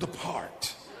the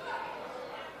part.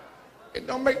 It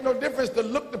don't make no difference to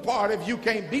look the part if you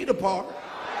can't be the part.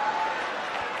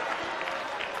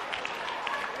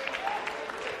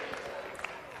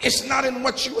 It's not in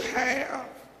what you have.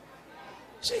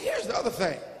 See, here's the other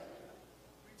thing.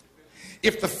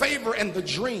 If the favor and the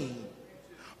dream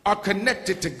are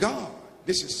connected to God,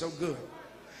 this is so good,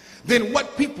 then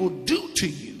what people do to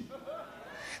you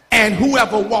and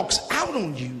whoever walks out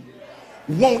on you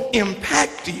won't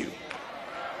impact you.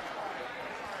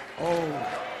 Oh.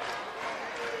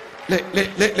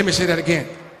 Let me say that again.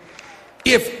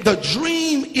 If the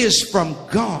dream is from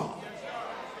God,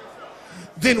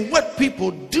 then what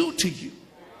people do to you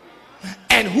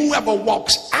and whoever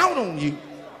walks out on you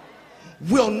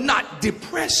will not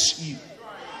depress you.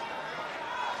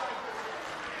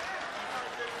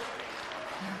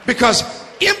 Because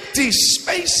empty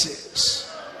spaces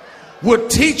will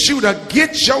teach you to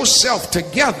get yourself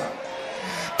together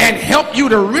and help you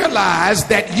to realize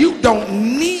that you don't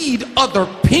need other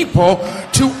people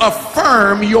to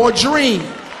affirm your dream.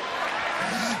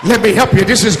 Let me help you.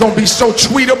 This is going to be so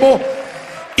tweetable.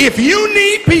 If you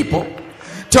need people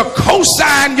to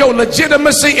co-sign your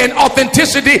legitimacy and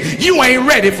authenticity, you ain't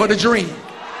ready for the dream.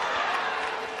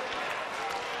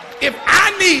 If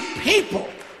I need people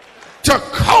to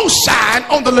co-sign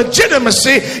on the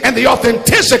legitimacy and the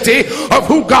authenticity of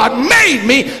who God made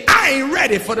me, I ain't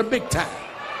ready for the big time.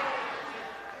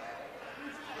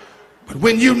 But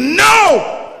when you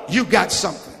know you got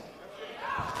something,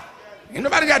 ain't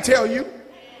nobody got to tell you,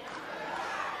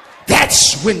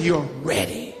 that's when you're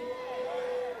ready.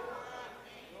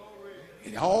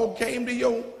 It all came to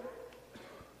your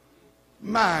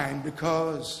mind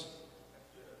because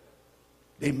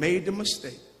they made the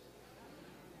mistake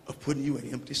of putting you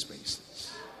in empty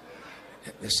spaces.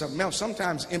 There's something else.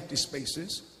 Sometimes empty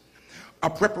spaces are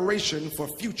preparation for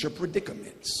future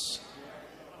predicaments.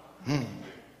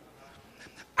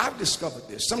 I've discovered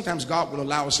this. Sometimes God will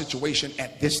allow a situation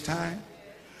at this time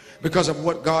because of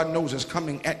what God knows is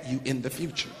coming at you in the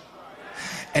future.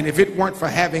 And if it weren't for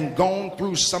having gone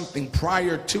through something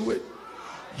prior to it,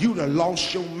 you'd have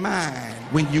lost your mind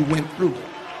when you went through it.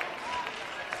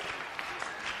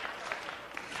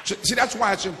 See, that's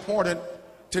why it's important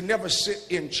to never sit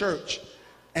in church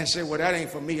and say, well, that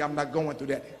ain't for me. I'm not going through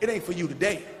that. It ain't for you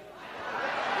today.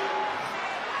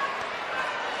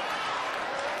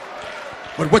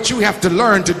 But what you have to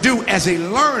learn to do as a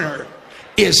learner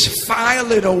is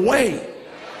file it away,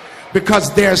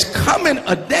 because there's coming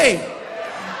a day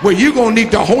where you're going to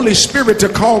need the Holy Spirit to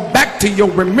call back to your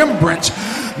remembrance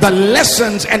the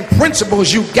lessons and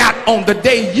principles you got on the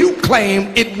day you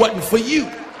claimed it wasn't for you.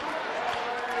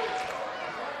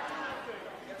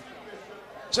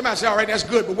 Somebody say, all right, that's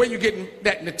good, but where you getting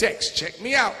that in the text? Check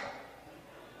me out.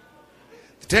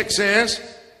 The text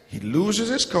says he loses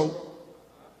his coat.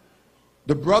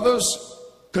 The brothers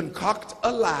concoct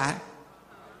a lie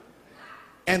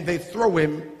and they throw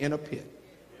him in a pit.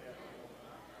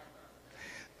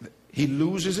 He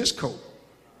loses his coat.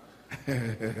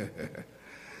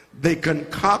 They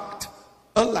concoct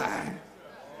a lie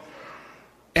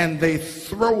and they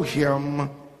throw him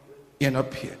in a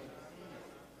pit.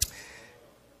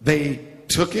 They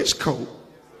took his coat,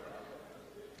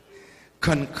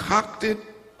 concocted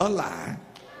a lie,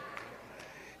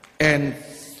 and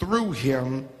threw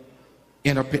him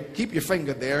in a pit. Keep your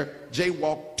finger there.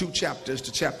 Jaywalk 2 chapters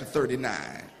to chapter 39.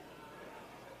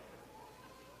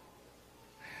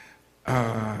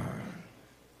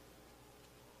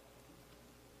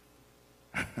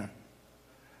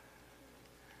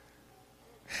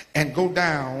 And go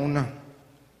down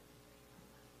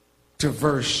to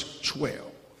verse 12.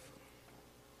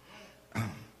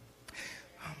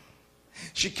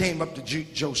 She came up to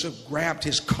Joseph, grabbed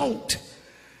his coat,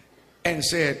 and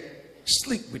said,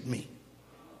 sleep with me.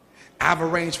 I've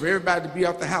arranged for everybody to be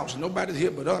out the house. Nobody's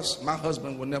here but us. My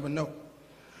husband will never know.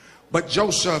 But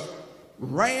Joseph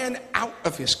ran out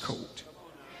of his coat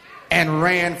and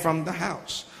ran from the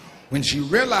house. When she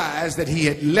realized that he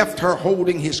had left her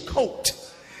holding his coat,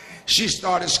 she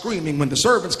started screaming. When the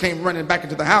servants came running back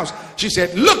into the house, she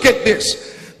said, look at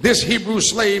this. This Hebrew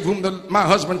slave whom my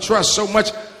husband trusts so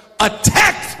much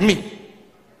attacked me.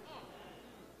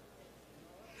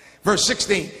 Verse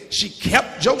 16, she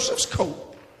kept Joseph's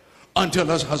coat until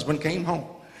her husband came home.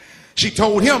 She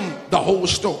told him the whole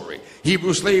story.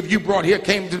 Hebrew slave you brought here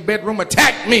came to the bedroom,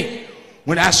 attacked me.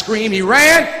 When I screamed, he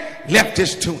ran, left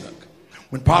his tunic.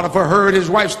 When Potiphar heard his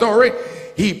wife's story,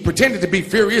 he pretended to be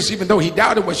furious, even though he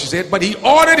doubted what she said, but he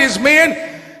ordered his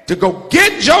men to go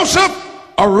get Joseph,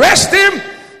 arrest him,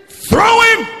 throw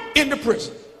him into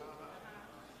prison.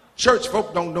 Church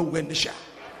folk don't know when to shout.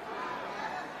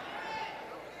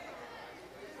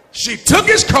 She took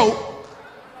his coat,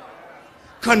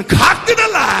 concocted a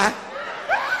lie,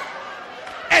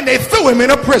 and they threw him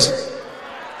in a prison.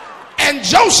 And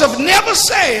Joseph never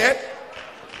said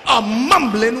a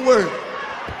mumbling word.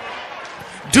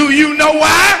 Do you know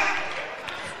why?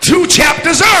 2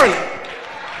 chapters earlier,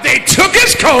 they took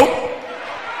his coat,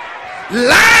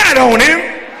 lied on him,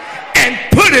 and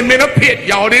put him in a pit.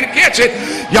 Y'all didn't catch it.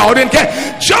 Y'all didn't catch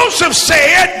it. Joseph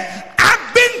said,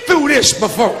 I've been through this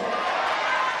before.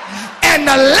 And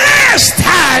the last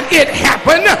time it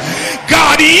happened,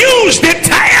 God used it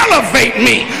to elevate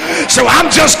me. So I'm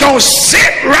just going to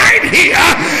sit right here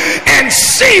and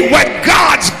see what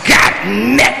God's got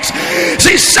next.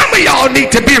 See, some of y'all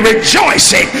need to be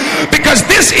rejoicing because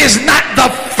this is not the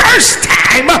first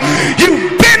time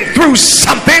you've been through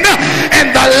something, and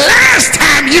the last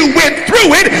time you went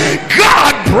through it,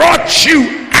 God brought you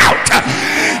out.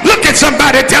 Look at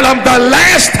somebody, tell them, the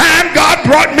last time God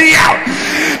brought me out,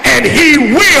 and he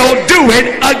will do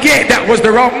it again. That was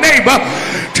the wrong neighbor.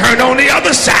 Turn on the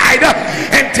other side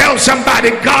and tell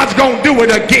somebody God's gonna do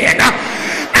it again.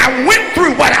 I went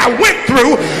through what I went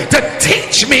through to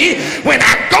teach me when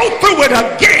I go through it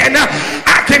again,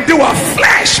 I can do a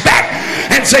flashback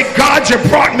and say, God, you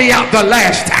brought me out the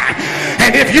last time.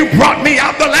 And if you brought me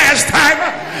out the last time,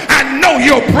 I know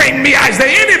you'll bring me out. Is there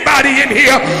anybody in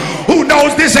here who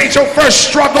knows this ain't your first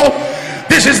struggle?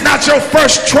 This is not your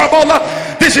first trouble.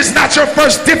 This is not your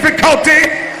first difficulty.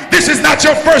 This is not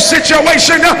your first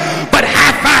situation. But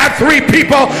high five 3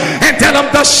 people and tell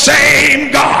them the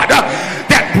same God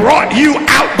that brought you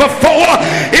out before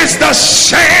is the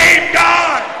same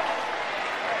God.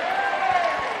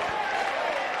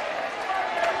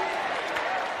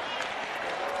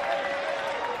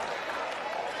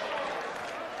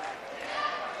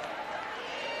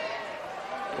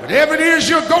 Whatever it is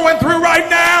you're going through right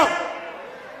now,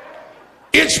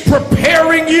 it's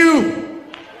preparing you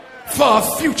for a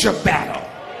future battle.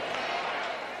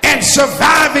 And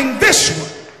surviving this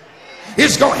one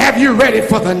is going to have you ready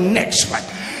for the next one.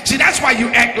 See, that's why you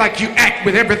act like you act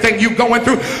with everything you going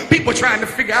through. People trying to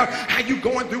figure out how you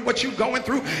going through what you going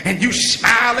through, and you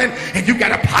smiling, and you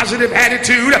got a positive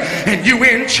attitude, and you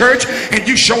in church, and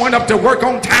you showing up to work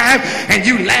on time, and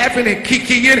you laughing and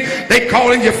kikiing. They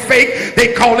calling you fake,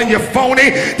 they calling you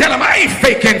phony. Tell them I ain't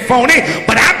fake and phony,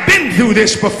 but I've been through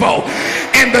this before.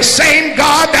 And the same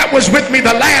God that was with me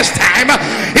the last time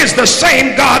is the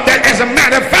same God that, as a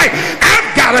matter of fact,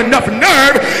 I've got enough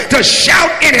nerve to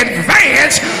shout in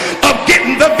advance of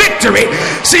getting the victory.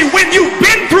 See, when you've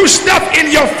been through stuff in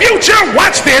your future,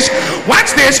 watch this,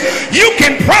 you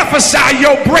can prophesy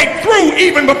your breakthrough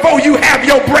even before you have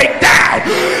your breakdown.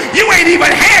 You ain't even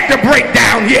had the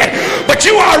breakdown yet, but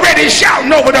you already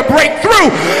shouting over the breakthrough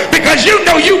because you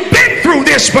know you've been through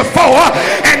this before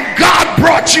and God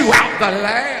brought you out the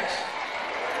last.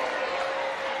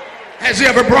 Has he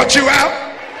ever brought you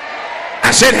out?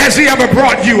 I said, has he ever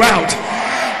brought you out?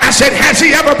 I said, has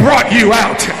he ever brought you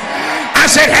out? I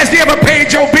said, has he ever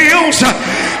paid your bills?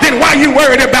 Then why you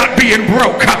worried about being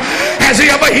broke? Has he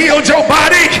ever healed your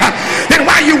body? Then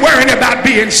why you worried about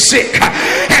being sick?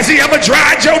 Has he ever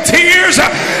dried your tears?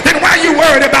 Then why you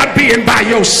worried about being by by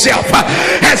yourself?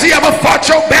 Has he ever fought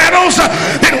your battles?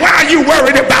 Then why are you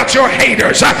worried about your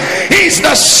haters? He's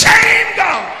the same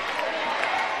God.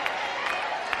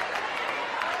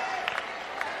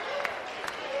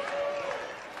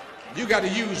 You got to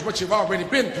use what you've already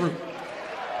been through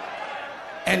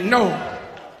and know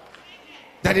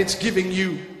that it's giving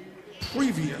you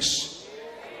previous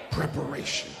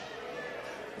preparation.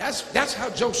 That's how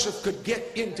Joseph could get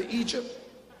into Egypt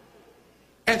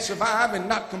and survive and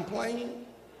not complain,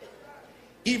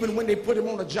 even when they put him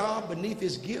on a job beneath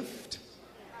his gift.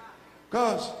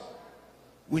 Because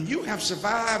when you have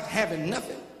survived having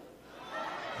nothing,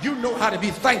 you know how to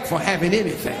be thankful having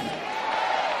anything.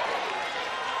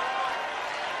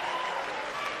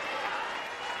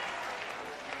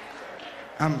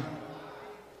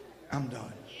 I'm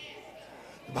done.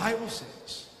 The Bible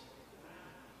says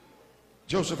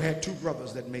Joseph had two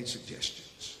brothers that made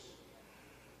suggestions.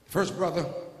 First brother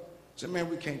said, man,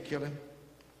 we can't kill him.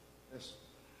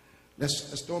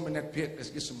 Let's throw him in that pit. Let's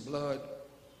get some blood.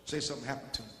 Say something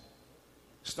happened to him.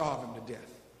 Starve him to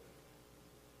death.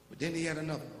 But then he had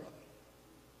another brother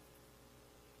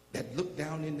that looked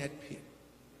down in that pit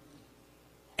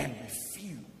and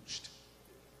refused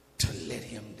to let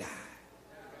him die.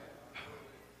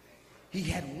 He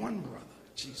had one brother,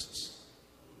 Jesus,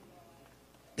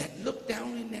 that looked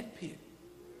down in that pit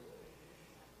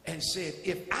and said,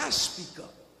 if I speak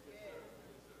up,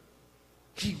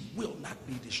 he will not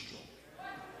be destroyed.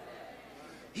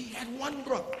 He had one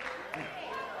brother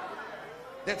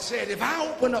that said, if I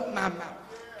open up my mouth,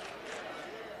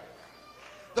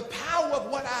 the power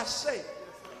of what I say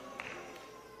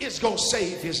is going to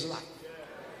save his life.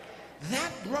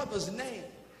 That brother's name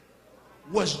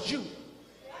was Judah.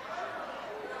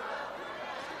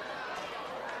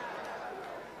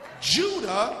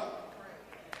 Judah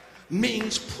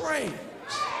means praise.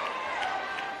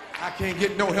 I can't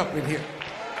get no help in here.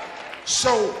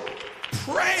 So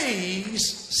praise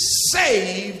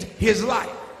saved his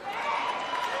life.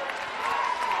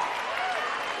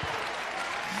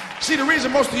 See, the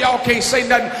reason most of y'all can't say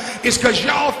nothing is because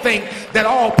y'all think that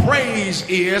all praise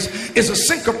is a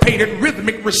syncopated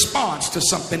rhythmic response to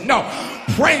something. No,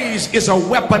 praise is a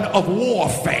weapon of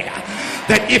warfare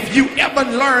that if you ever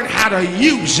learn how to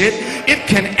use it, it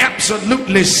can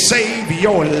absolutely save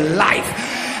your life.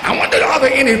 I wonder, are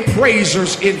there any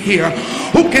praisers in here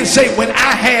who can say, when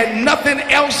I had nothing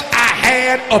else, I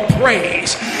had a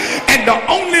praise, and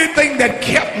the only thing that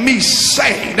kept me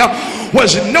sane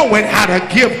was knowing how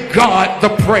to give God the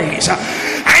praise?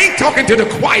 I ain't talking to the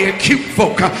quiet, cute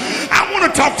folk. I want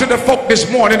to talk to the folk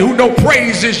this morning who know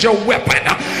praise is your weapon.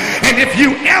 And if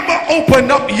you ever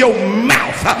open up your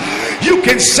mouth, you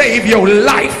can save your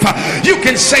life. You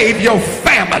can save your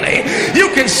family. You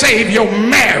can save your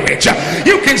marriage.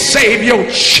 You can save your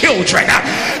children.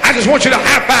 I just want you to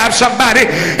high five somebody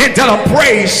and tell them,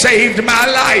 praise saved my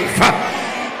life.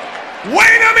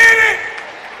 Wait a minute.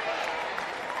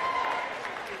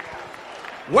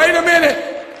 Wait a minute.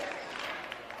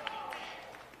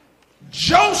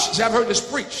 Joseph, I've heard this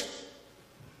preached,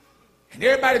 and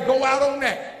everybody go out on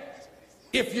that.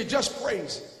 If you just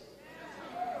praise him.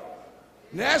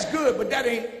 Now that's good, but that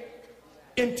ain't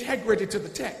integrity to the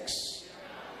text.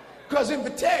 Because in the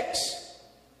text,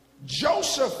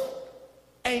 Joseph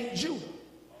ain't Judah.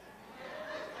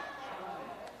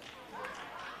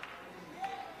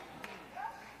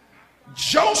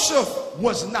 Joseph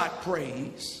was not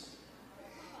praised.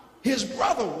 His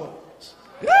brother was.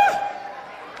 Yeah.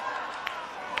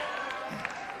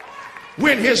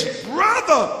 When his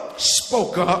brother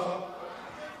spoke up,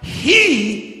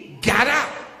 he got out.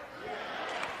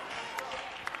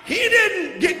 He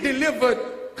didn't get delivered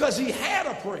because he had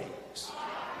a praise.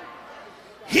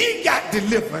 He got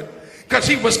delivered because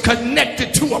he was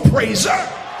connected to a praiser.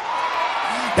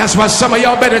 That's why some of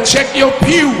y'all better check your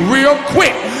pew real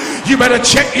quick. You better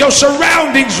check your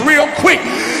surroundings real quick.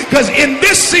 Because in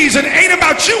this season, it ain't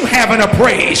about you having a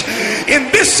praise.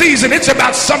 In this season, it's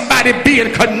about somebody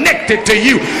being connected to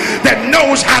you that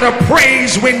knows how to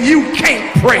praise when you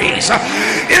can't praise.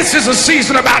 This is a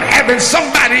season about having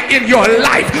somebody in your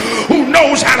life who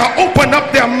knows how to open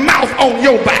up their mouth on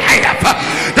your behalf.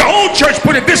 The old church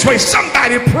put it this way: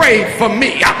 somebody prayed for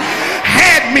me,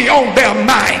 had me on their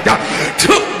mind,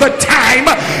 took the time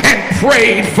and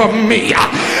prayed for me.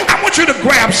 I want you to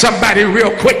grab somebody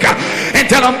real quick and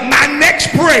tell them, my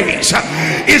next praise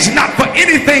is not for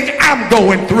anything I'm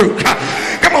going through.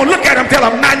 Come on, look at them, tell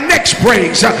them, my next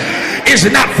praise is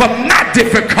not for my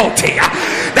difficulty.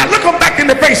 Now look them back in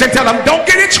the face and tell them, don't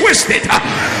get it twisted.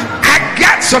 I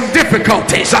got some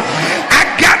difficulties. I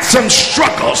got some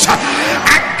struggles.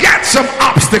 I got some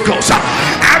obstacles.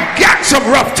 I've got some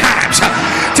rough times.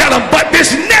 Tell them, but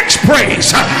this next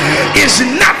praise is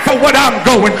not for what I'm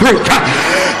going through.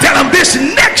 Tell them this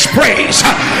next praise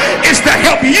is to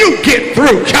help you get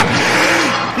through.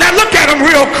 Now look at them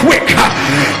real quick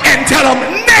and tell them,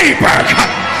 neighbor,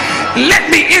 let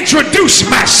me introduce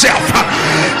myself.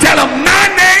 Tell them my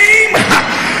name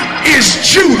is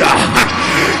Judah.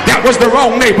 That was the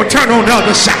wrong neighbor. Turn on the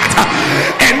other side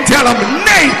and tell them,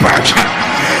 neighbor,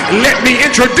 let me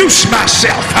introduce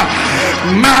myself.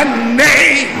 My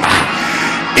name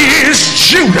is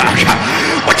Judah.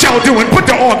 What y'all doing? Put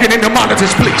the organ in the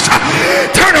monitors, please.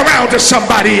 Turn around to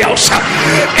somebody else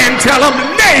and tell them,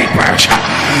 neighbor,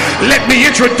 let me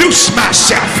introduce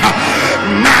myself.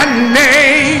 My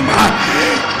name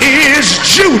is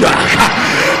Judah,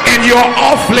 and you're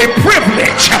awfully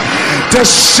privileged to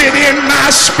sit in my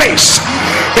space,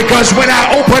 because when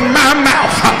I open my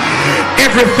mouth,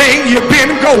 everything you've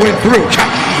been going through,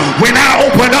 when I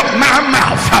open up my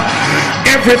mouth,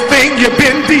 everything you've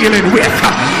been dealing with,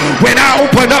 when I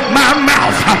open up my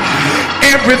mouth,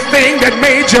 everything that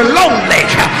made you lonely,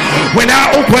 when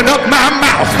I open up my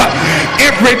mouth,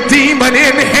 every demon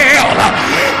in hell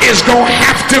is gonna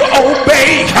have to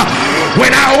obey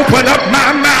when I open up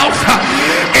my mouth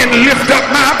and lift up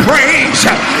my praise,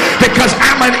 because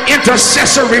I'm an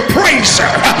intercessory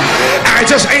praiser. I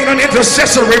just ain't an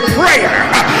intercessory prayer.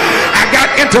 I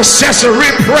got intercessory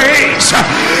praise.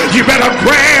 You better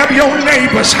grab your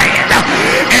neighbor's hand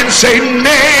and say,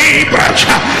 neighbor,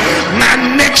 my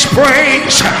next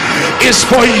praise is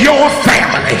for your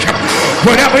family.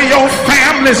 Whatever your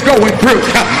family's going through,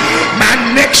 my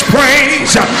next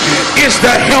praise is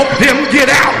to help them get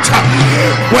out.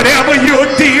 Whatever you're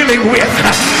dealing with,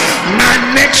 my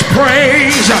next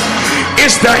praise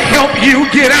is to help you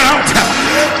get out.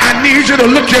 I need you to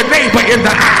look your neighbor in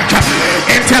the eye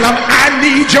and tell him, I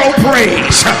need your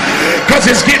praise, because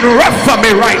it's getting rough for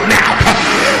me right now.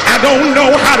 I don't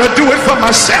know how to do it for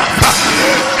myself.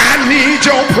 I need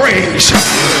your praise.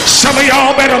 Some of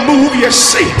y'all better move your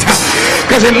seat,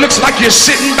 because it looks like you're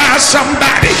sitting by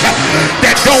somebody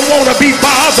that don't want to be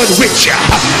bothered with you.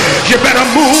 You better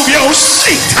move your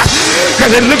seat,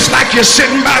 because it looks like you're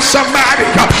sitting by somebody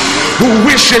who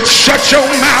wish you'd shut your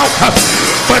mouth.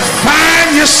 But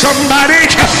find you somebody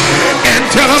and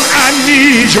tell them, I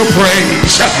need your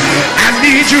praise. I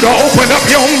need you to open up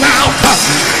your mouth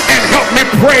and help me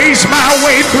praise my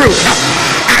way through.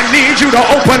 I need you to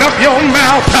open up your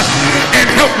mouth and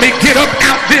help me get up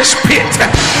out this pit.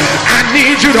 I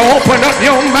need you to open up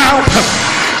your mouth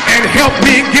and help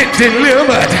me get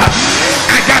delivered.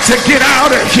 I got to get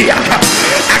out of here.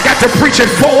 I got to preach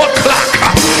at 4 o'clock.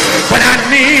 But I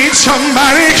need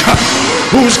somebody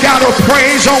who's got a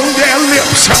praise on their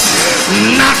lips,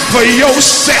 not for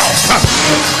yourself,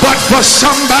 but for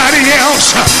somebody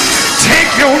else.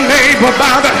 Take your neighbor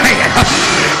by the hand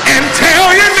and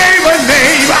tell your neighbor,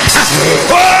 neighbor,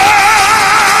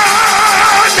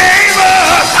 oh, neighbor,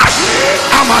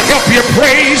 I'ma help you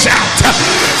praise out.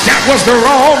 That was the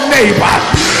wrong neighbor.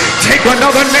 Take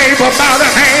another neighbor by the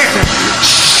hand,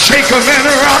 shake them and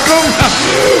rock them,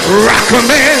 rock them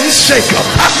and shake them,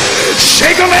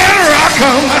 shake them and rock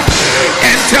them,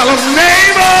 and tell them,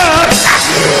 neighbor,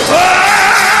 oh,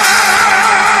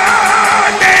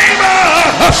 neighbor,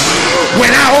 when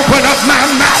I open up my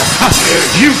mouth,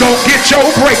 you gon' get your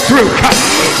breakthrough.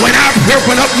 When I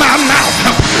open up my mouth,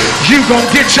 you gon'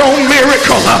 get your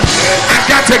miracle. I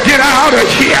got to get out of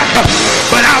here,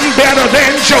 but I'm better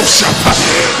than Joseph.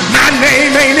 My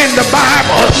name ain't in the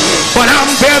Bible, but I'm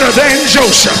better than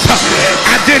Joseph.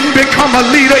 I didn't become a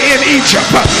leader in Egypt,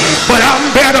 but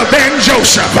I'm better than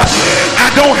Joseph.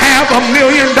 I don't have $1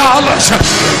 million,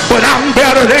 but I'm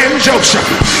better than Joseph.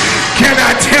 Can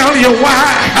I tell you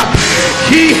why?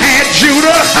 He had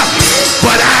Judah,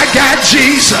 but I got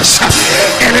Jesus.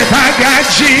 And if I got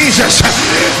Jesus,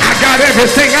 I got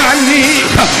everything I need.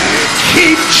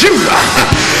 Keep Judah.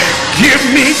 Give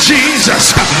me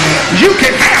Jesus. You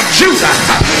can have Judah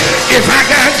if I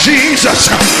got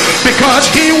Jesus, because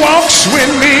he walks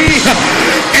with me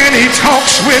and he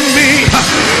talks with me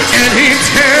and he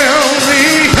tells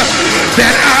me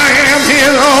that I am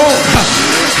his own.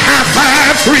 High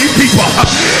five 3 people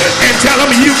and tell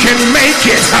them you can make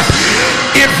it.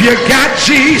 If you got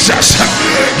Jesus,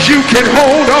 you can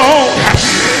hold on.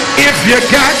 If you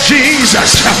got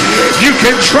Jesus, you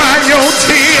can dry your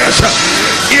tears.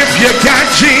 If you got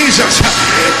Jesus,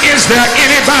 is there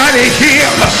anybody here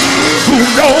who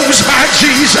knows my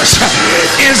Jesus?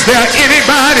 Is there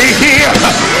anybody here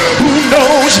who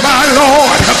knows my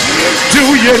Lord?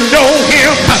 Do you know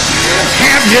him?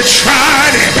 Have You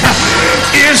tried it.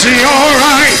 Is he all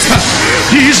right?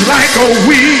 He's like a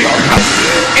wheel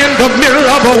in the middle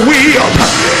of a wheel.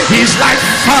 He's like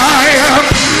fire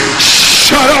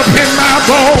shut up in my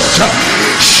bones.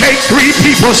 Shake 3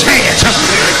 people's hands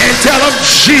and tell them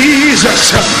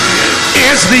Jesus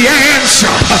is the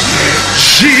answer.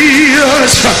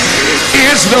 Jesus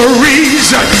is the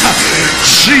reason.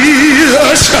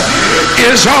 Jesus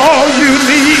is all you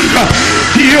need.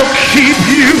 He'll keep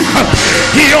you.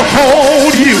 He'll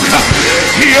hold you.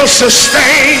 He'll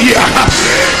sustain you.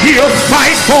 He'll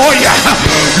fight for you.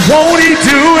 Won't he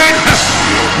do it?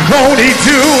 Won't he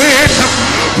do it?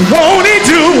 Won't he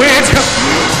do it?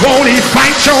 Won't he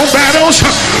fight your battles?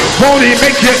 Won't he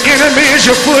make your enemies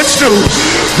your footstool?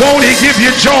 Won't he give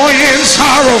you joy in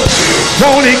sorrow?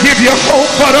 Won't he give you hope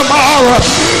for tomorrow?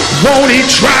 Won't he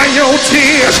dry your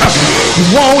tears?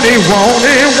 Won't he, won't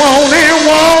he, won't he,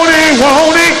 won't he,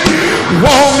 won't he?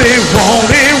 Won't he, won't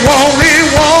he, won't he,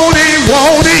 won't he,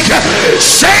 won't he?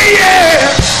 Say yeah!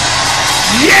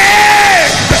 Yeah!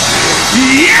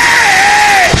 Yeah!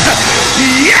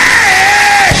 Yeah!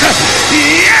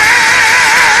 Yeah!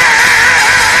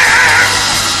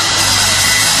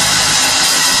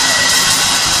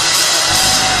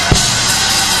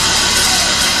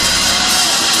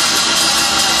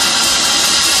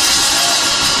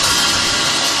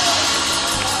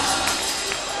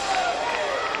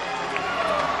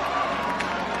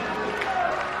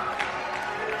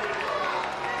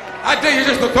 I dare you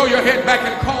just to throw your head back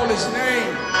and call his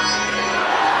name.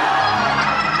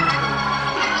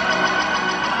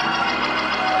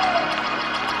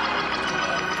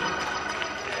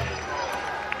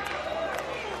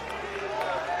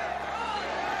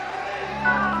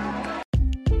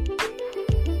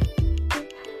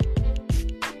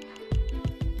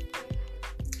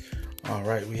 All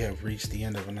right, we have reached the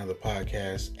end of another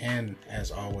podcast, and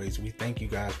as always, we thank you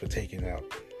guys for taking out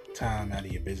time out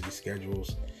of your busy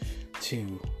schedules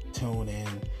to tune in,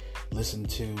 listen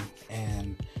to,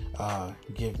 and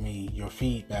give me your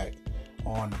feedback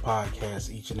on the podcast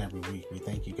each and every week. We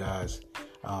thank you guys.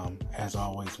 As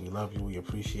always, we love you, we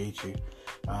appreciate you,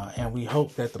 and we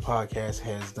hope that the podcast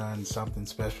has done something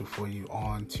special for you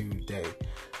on today.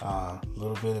 A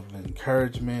little bit of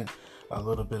encouragement, a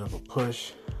little bit of a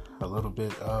push, a little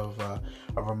bit of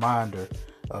a reminder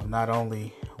of not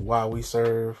only why we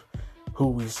serve, who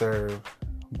we serve,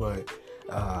 but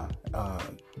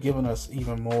giving us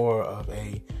even more of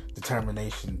a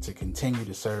determination to continue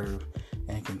to serve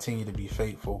and continue to be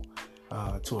faithful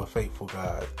to a faithful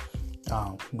God.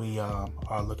 We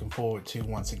are looking forward to,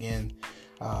 once again,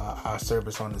 our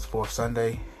service on this 4th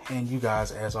Sunday, and you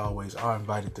guys, as always, are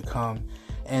invited to come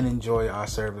and enjoy our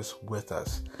service with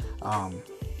us.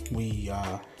 We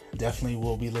definitely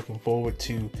will be looking forward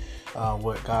to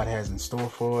what God has in store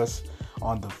for us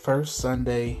on the first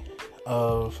Sunday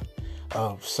of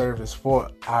service for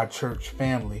our church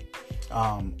family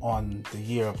on the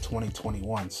year of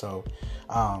 2021. So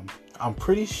I'm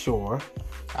pretty sure,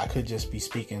 I could just be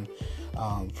speaking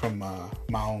from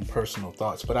my own personal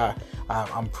thoughts, but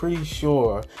I'm pretty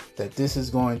sure that this is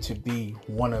going to be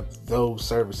one of those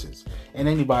services. And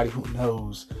anybody who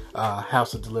knows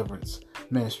House of Deliverance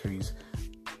Ministries,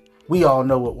 we all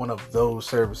know what one of those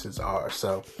services are.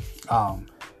 So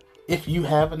if you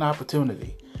have an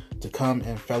opportunity to come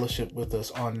and fellowship with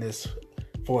us on this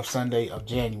 4th Sunday of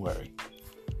January,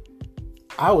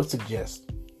 I would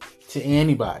suggest to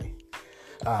anybody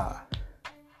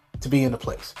to be in the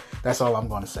place. That's all I'm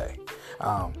going to say.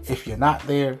 If you're not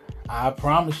there, I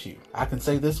promise you, I can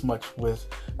say this much with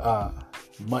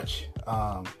much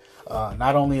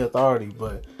not only authority,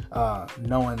 but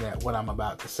knowing that what I'm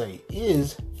about to say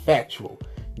is factual.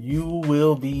 You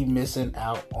will be missing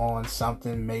out on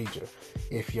something major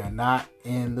if you're not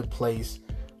in the place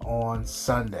on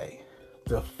Sunday,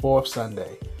 the 4th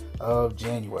Sunday of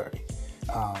January.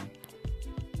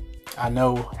 I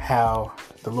know how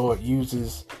the Lord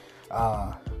uses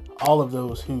all of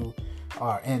those who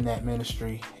are in that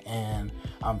ministry, and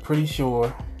I'm pretty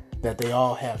sure that they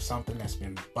all have something that's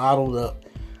been bottled up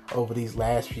over these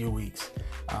last few weeks.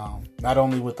 Not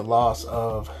only with the loss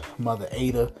of Mother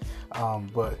Ada,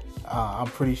 but I'm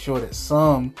pretty sure that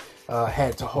some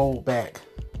had to hold back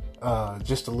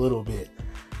just a little bit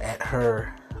at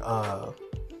her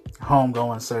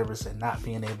homegoing service and not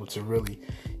being able to really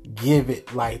give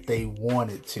it like they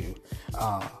wanted to.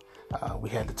 We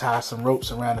had to tie some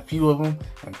ropes around a few of them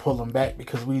and pull them back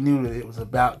because we knew that it was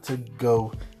about to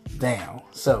go down.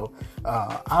 So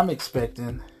I'm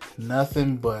expecting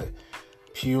nothing but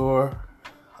pure,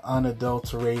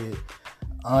 unadulterated,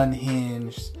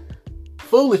 unhinged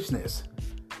foolishness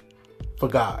for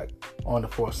God on the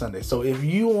fourth Sunday. So if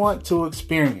you want to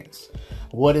experience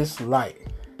what it's like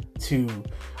to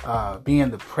be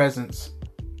in the presence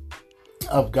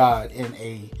of God in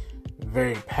a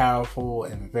very powerful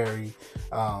and very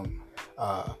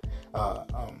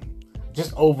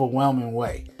just overwhelming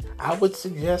way, I would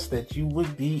suggest that you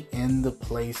would be in the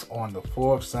place on the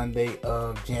fourth Sunday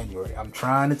of January. I'm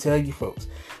trying to tell you folks,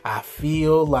 I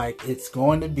feel like it's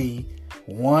going to be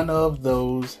one of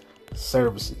those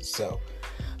services. So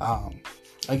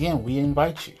again, we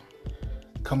invite you,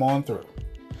 come on through.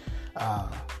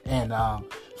 And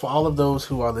for all of those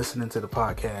who are listening to the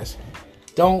podcast,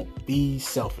 don't be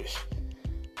selfish.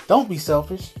 Don't be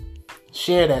selfish.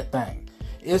 Share that thing.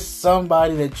 It's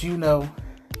somebody that you know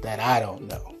that I don't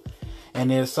know. And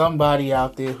there's somebody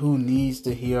out there who needs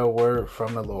to hear a word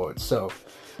from the Lord. So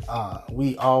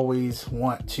we always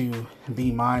want to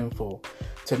be mindful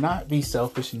to not be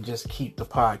selfish and just keep the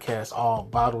podcast all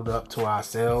bottled up to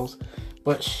ourselves,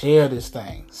 but share this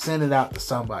thing. Send it out to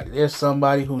somebody. There's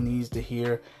somebody who needs to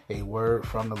hear a word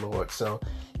from the Lord. So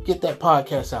get that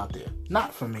podcast out there.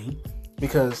 Not for me,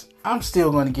 because I'm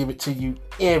still going to give it to you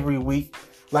every week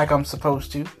like I'm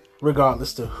supposed to,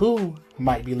 regardless to who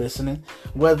might be listening,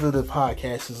 whether the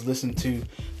podcast is listened to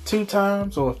 2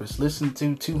 times or if it's listened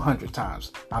to 200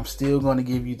 times. I'm still going to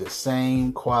give you the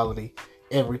same quality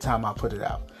every time I put it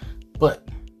out. But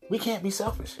we can't be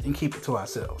selfish and keep it to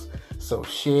ourselves. So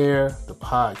share the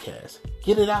podcast.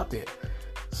 Get it out there.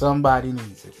 Somebody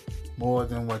needs it more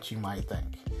than what you might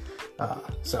think.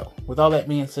 So with all that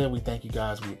being said, we thank you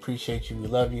guys. We appreciate you. We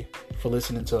love you for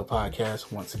listening to a podcast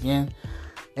once again.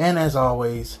 And as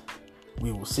always,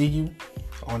 we will see you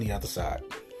on the other side.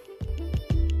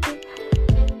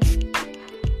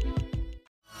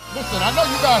 Listen, I know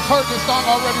you guys heard this song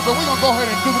already, but we're going to go ahead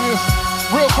and do this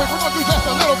real quick. We're going to do just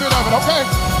a little bit of it, okay?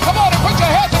 Come on and put your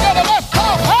hands together. Let's go,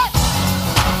 hey!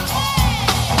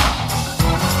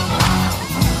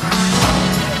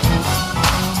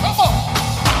 Come on.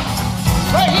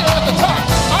 Right here at the top.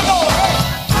 I know a man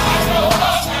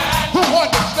who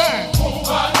understands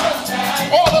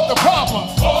all of the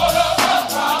problems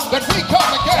that we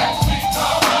come against.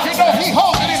 You know, he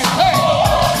holds it in his hand.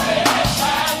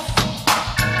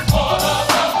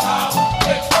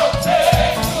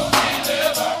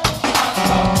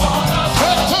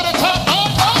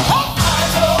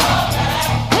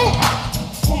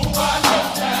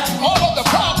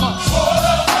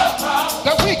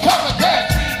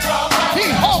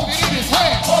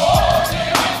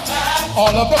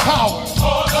 All of the power.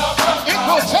 It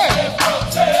will take.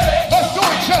 Let's do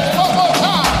it just one more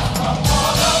time.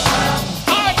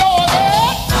 I know a man.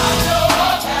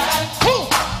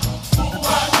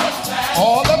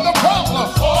 All of the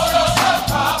problems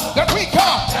that we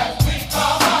got.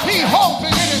 He holds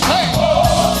it in his hand.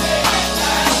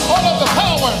 All of the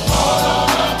power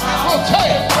will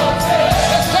take.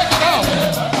 Let's take it out.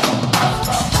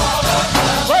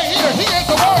 Right here, he is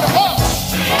the word of God.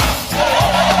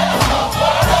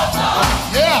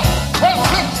 Yeah, rest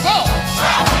himself.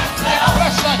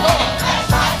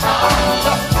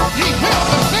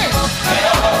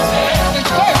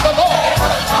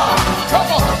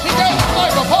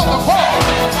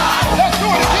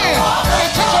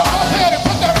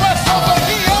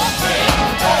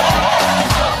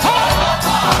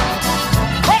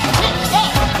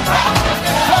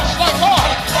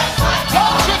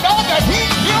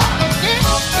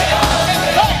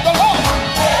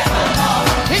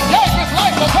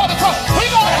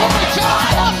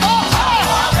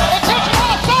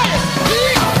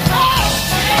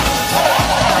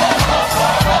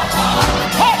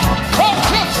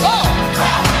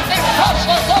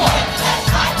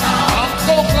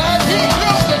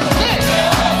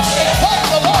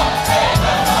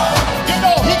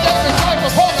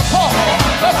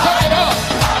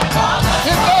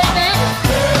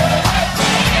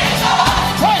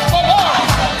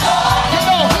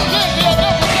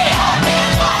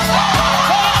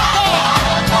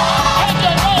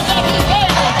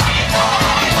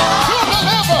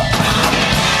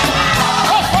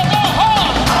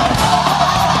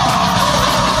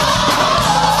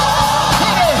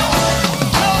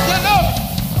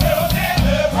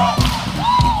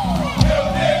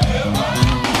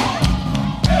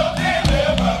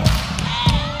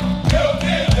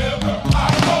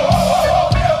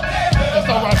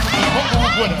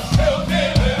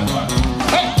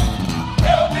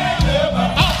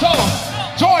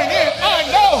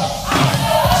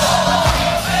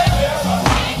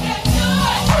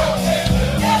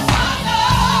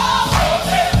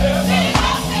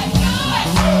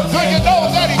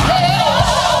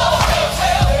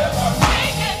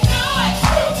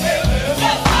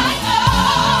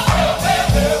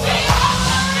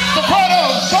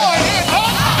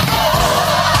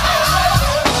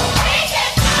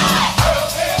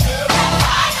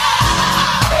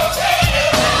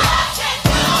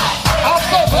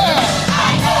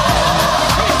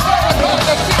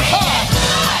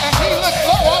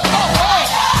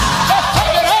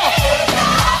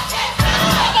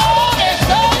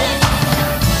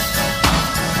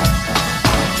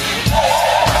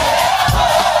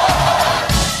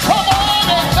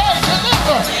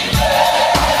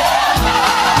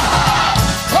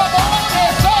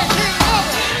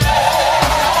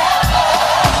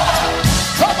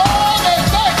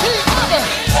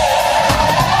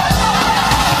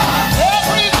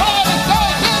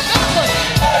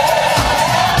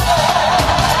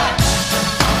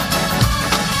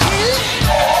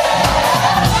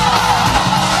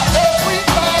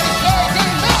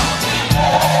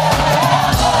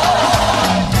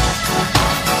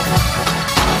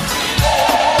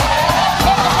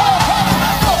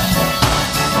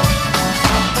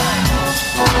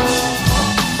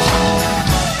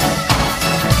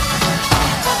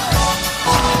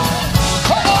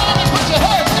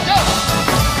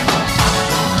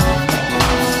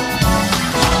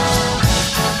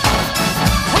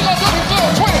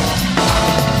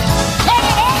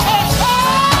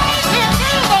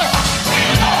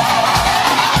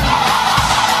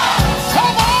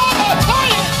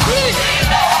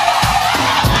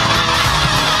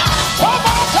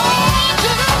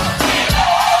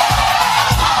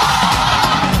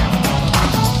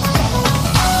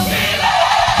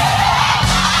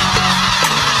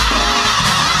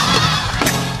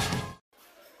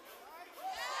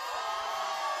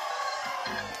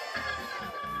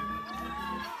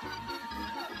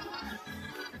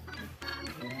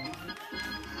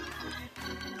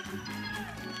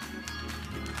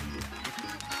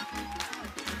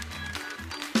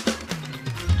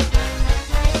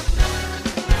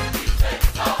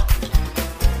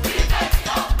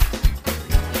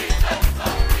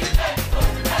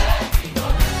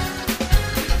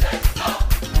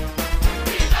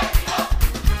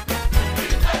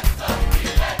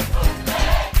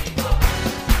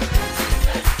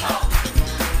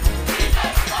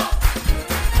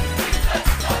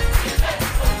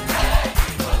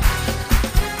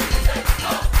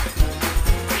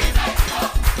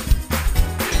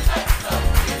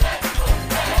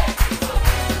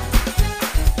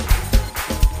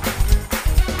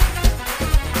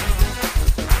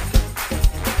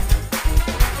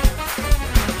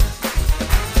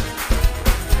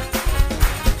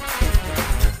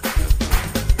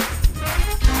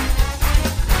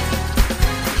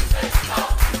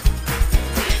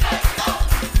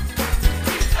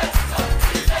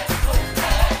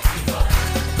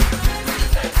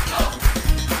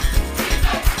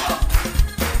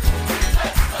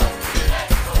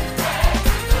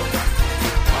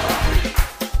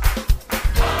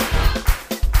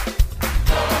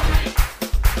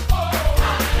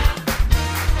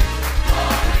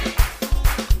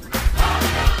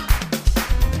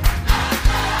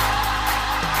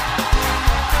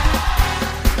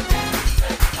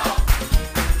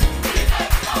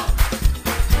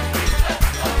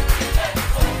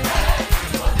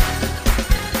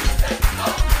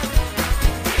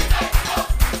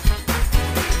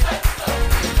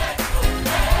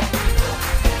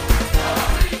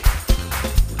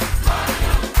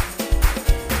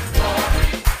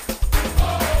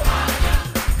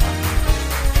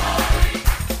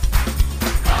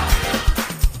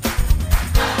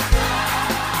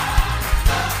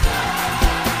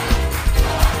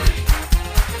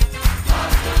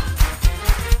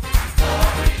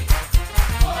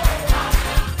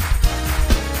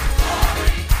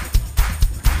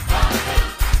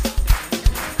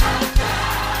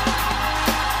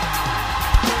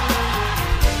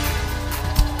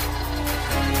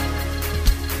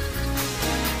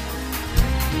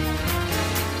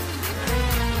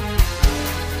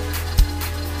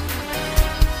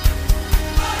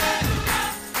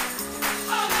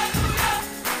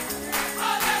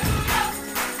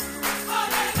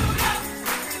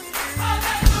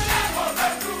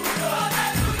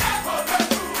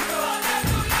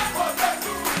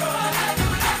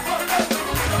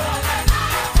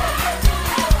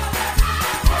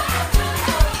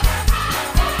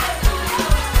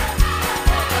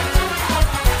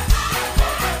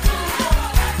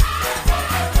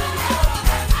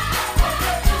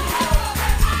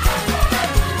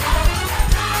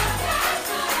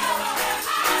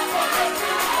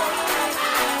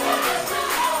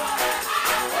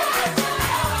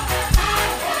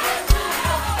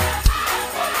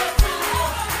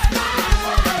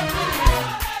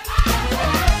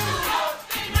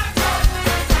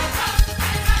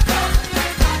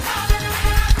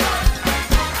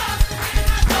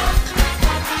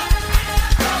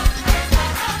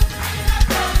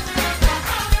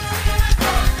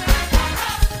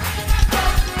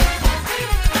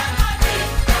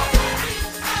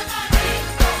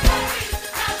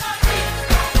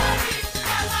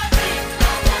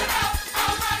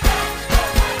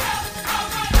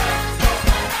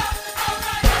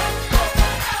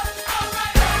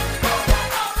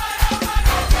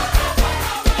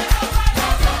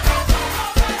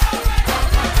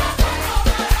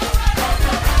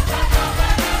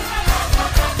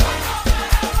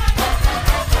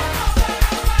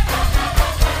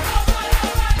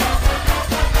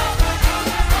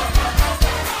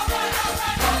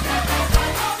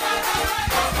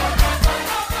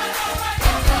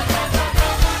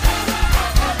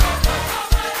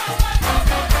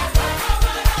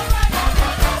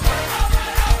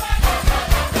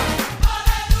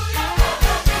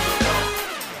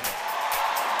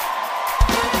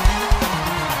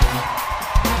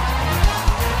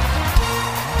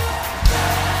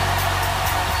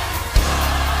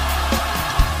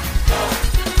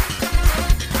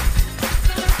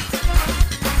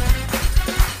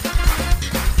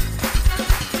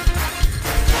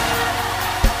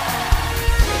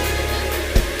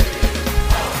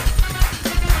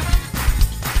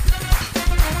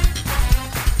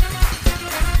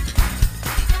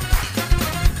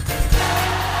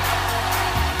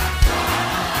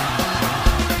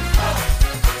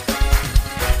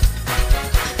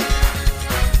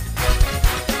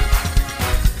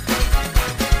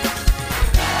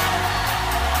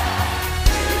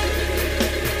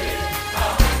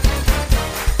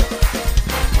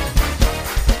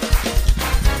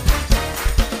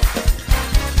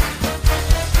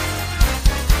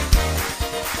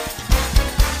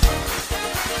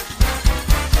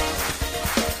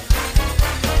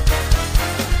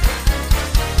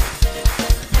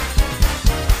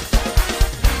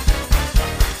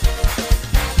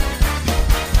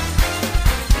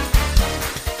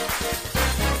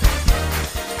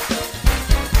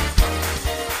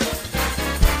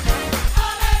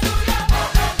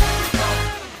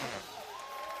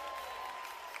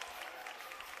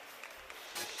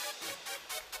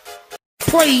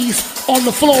 praise on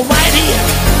the floor right here.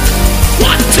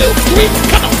 1, 2, 3,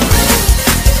 come on.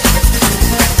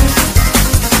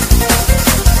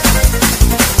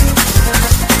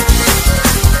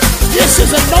 This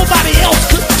isn't nobody else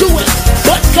could do it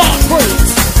but God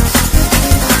praise.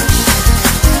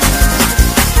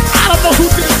 I don't know who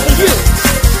did it for you,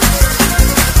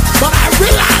 but I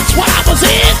realized what I was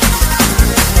in.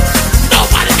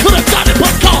 Nobody could have done it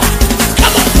but God.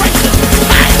 Come on, praise Him.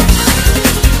 Hey!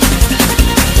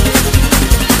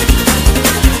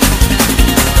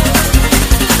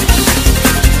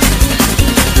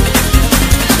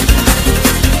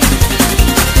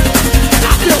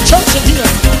 I feel church in here.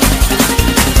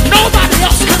 Nobody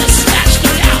else could have snatched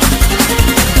me out.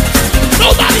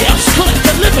 Nobody else could have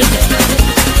delivered me.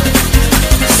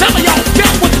 Some of y'all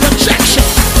dealt with rejection.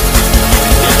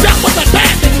 You dealt with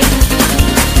abandonment.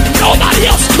 Nobody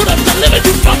else could have delivered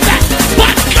you from that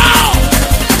but God.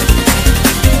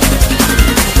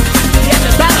 You had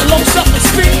to battle low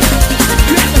self-esteem.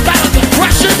 You had to battle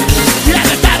depression. You had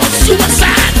to battle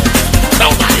suicide.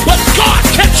 Nobody but God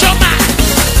kept your mind.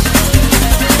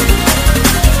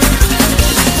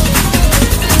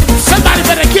 Somebody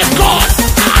better give God,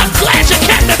 I'm glad you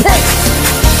kept me, praise.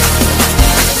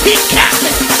 He kept me.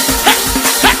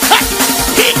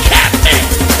 He kept me.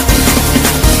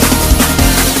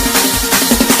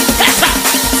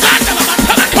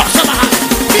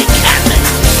 He kept me.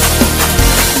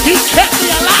 He kept me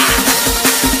alive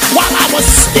while I was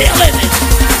still in it.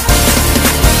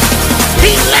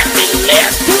 He let me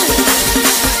live through it.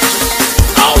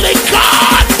 Only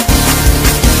God.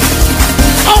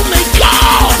 Only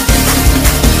God.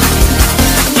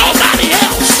 Nobody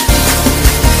else.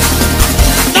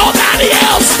 Nobody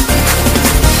else.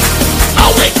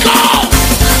 Only God.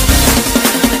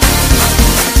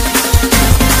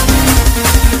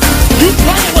 You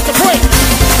playing with the praise.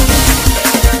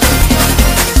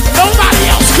 Nobody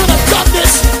else could have done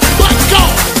this but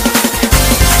God.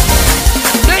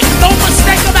 Make no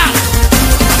mistake about it.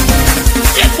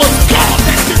 It was God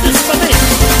that did this for me.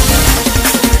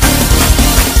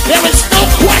 There is no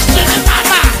question in my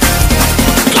mind.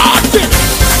 God did it.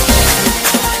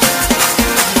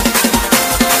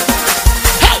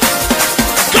 Hey,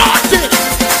 God did it.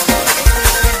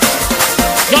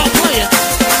 Y'all playing.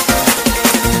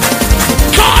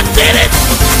 God did it.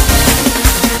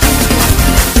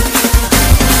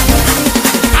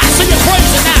 I see you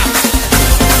praising now.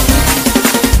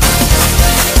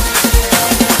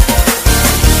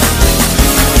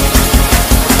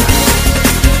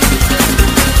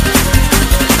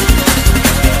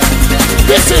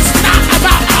 This is not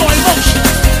about our emotion.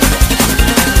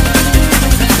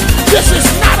 This is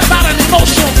not about an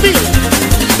emotional feeling.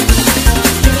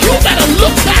 You better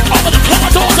look back over the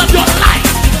corridors of your life.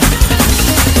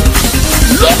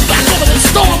 Look back over the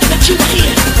storm that you were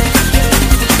in.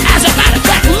 As a matter of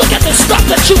fact, look at the stuff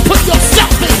that you put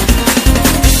yourself in.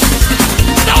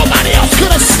 Nobody else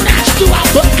could have snatched you out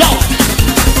but God.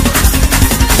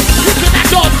 You can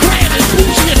act all grand and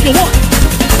bougie if you want.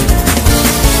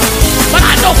 But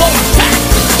I know for a fact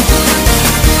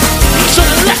He should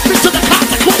have left me to the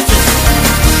consequences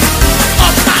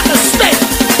of my mistake.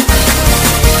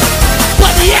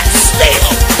 But yet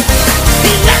still,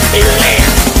 He let me live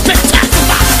to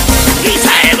testify. He's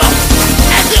able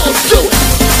and He'll do it.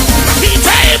 He's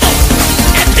able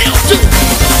and He'll do it.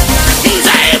 He's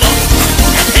able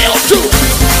and He'll do it.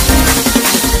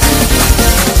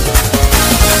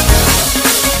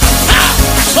 Ah,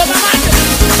 so the mic.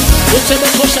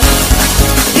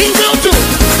 He will do it.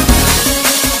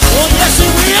 Oh yes, He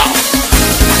will.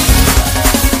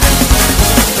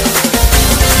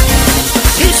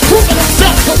 He's proven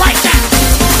Himself to right now.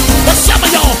 For some of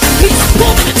y'all, He's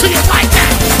proven it to you right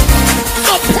now.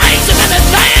 So praise Him in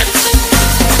advance.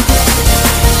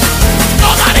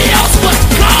 Nobody else but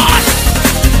God.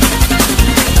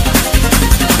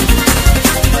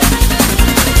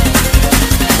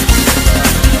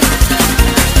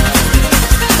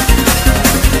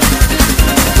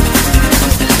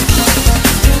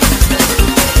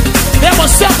 There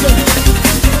was something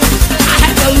I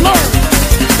had to learn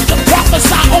to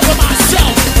prophesy over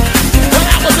myself when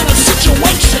I was in a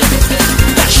situation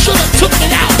that should have took me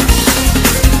out.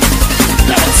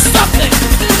 There was something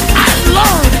I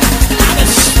learned how to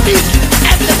speak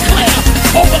and declare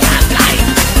over my life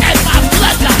and my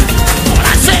bloodline. When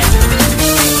I said,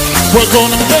 we're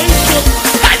gonna make it.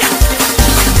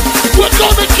 We're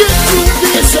gonna get through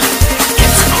this.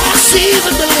 It's our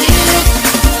season to live.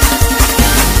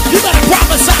 You better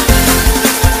prophesy.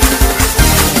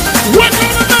 We're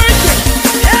gonna make it.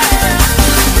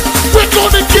 We're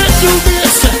gonna get through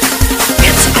this.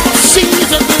 It's our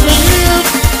season to live.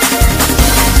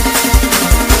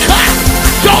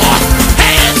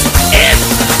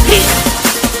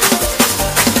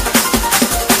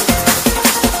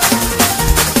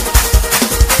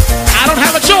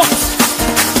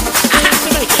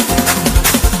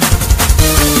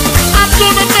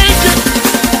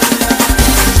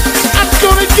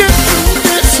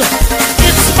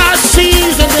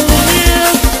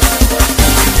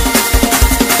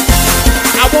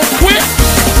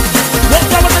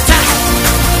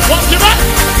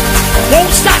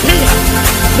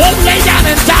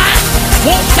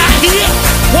 won't die here,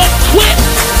 won't quit.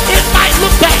 It might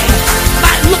look bad,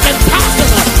 might look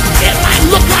impossible, it might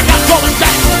look like I'm going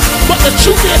down, but the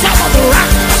truth is I'm on the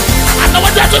rise. I know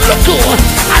it doesn't look good,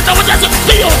 I know it doesn't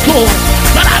feel good,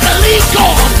 but I believe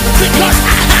God because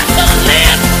I have to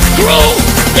live through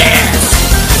this.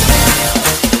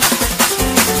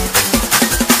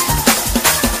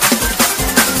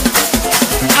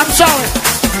 I'm sorry,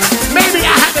 maybe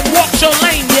I haven't walked your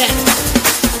lane yet,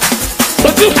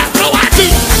 but you have no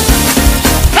idea.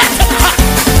 That's in my heart.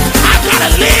 I gotta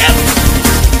live.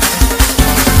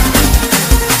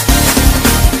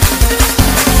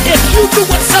 If you knew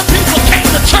what some people came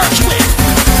to church with,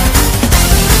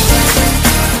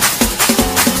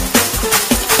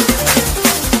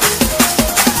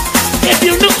 if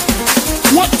you knew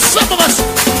what some of us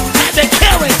had to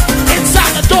carry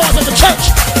inside the doors of the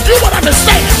church, you would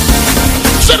understand.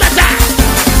 Should have died,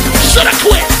 should have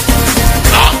quit,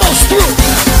 almost through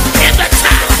in the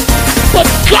time, but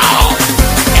God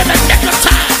in the nick of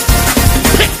time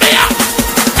picked me up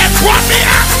and brought me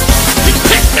out. He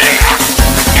picked me up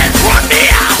and brought me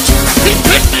out. He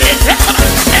picked me up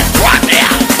and brought me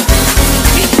out.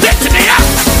 He picked me up.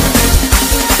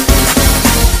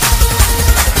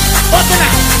 Up and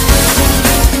out.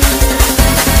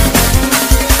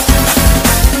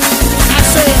 I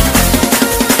said,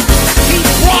 he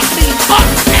brought me up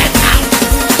and out.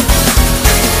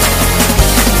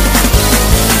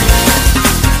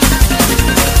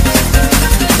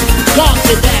 God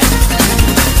did that.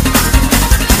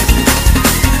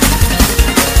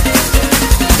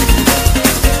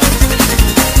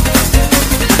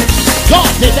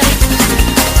 God did that.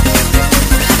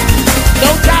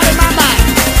 No doubt in my mind.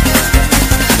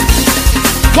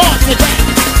 God did that.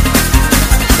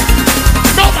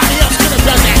 Nobody else could have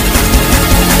done that.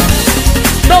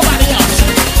 Nobody else.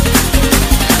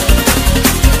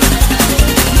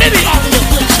 Many are the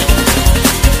affliction.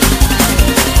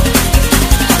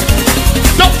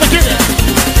 Don't forget it.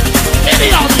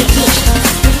 Many are the affliction.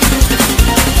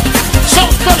 Psalm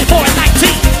 34 and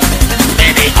 19.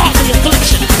 Many are the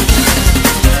affliction.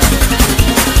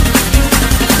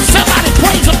 Somebody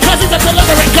praise him because he's a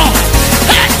delivering God.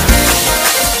 Hey!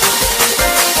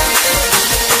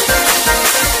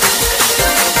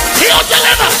 He'll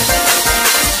deliver.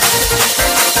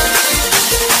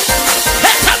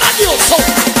 Let's have a deal, so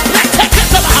let's take it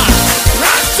to the heart.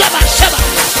 Run, Shabba, Shabba.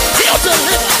 He'll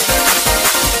deliver.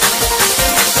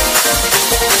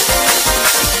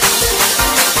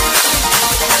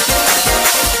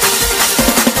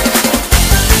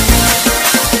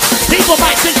 People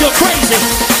might think you're crazy,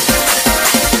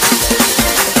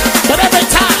 but every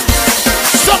time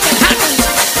something happens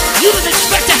you didn't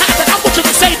expect to happen, I want you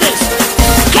to say this: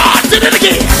 God did it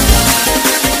again.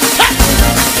 Hey.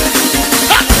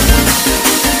 Hey.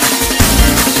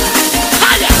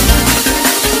 Hiya.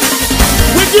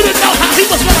 When you didn't know how he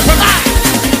was going to provide,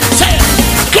 say it.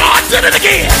 God did it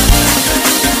again.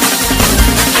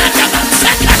 I never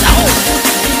said that at all.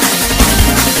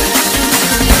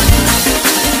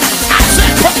 I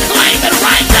said proclaim it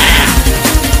right there.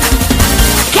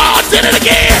 God did it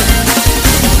again.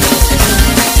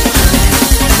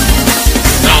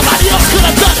 Nobody else could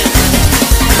have done it.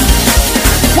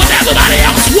 When everybody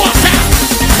else walked out,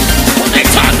 when they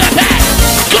turned their back,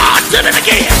 God did it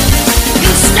again.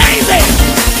 He stayed there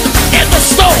in the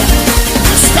storm.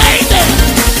 He stayed there.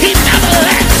 He never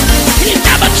left. He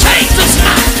never changed his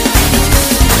mind.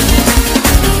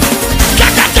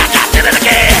 God did it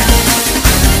again.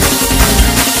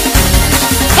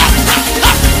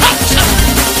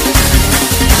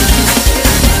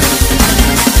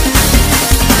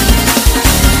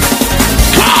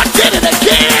 God did it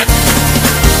again.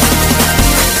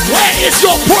 Where is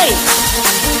your praise?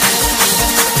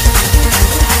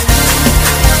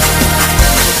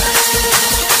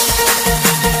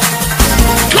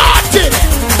 God did it.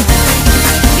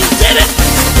 He did it.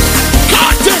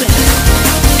 God did it.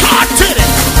 God did it.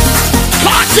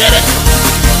 God did it.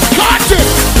 God did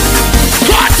it.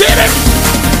 God did it.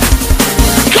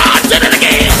 God did it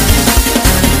again.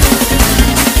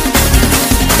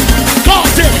 God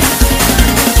did it.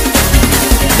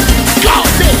 God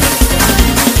did it.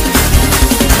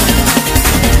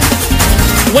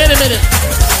 Wait a minute.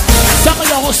 Some of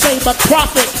y'all say, but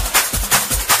prophet,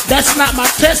 that's not my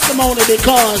testimony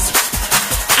because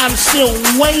I'm still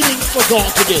waiting for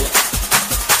God to do it.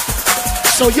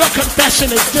 So your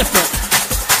confession is different.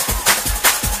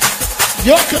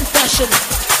 Your confession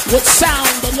would sound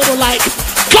a little like,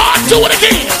 God, do it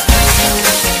again.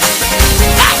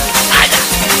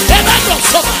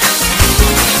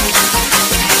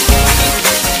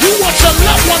 You want your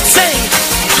loved one saying,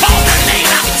 call their name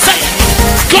out, say it.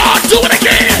 God, do it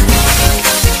again.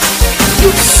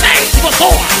 You've saved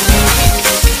before.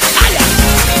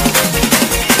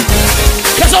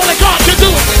 Because only God can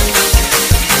do it.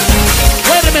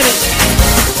 Wait a minute.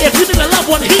 If you need a loved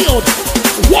one healed,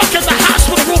 walk in the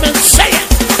hospital room and say it.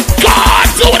 God,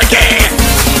 do it again.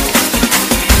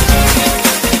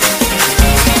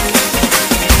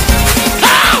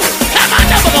 How am I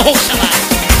never the host of life?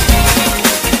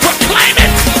 Proclaim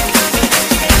it.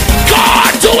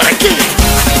 God, do it again.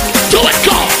 Do it,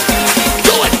 God.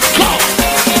 Do it, God.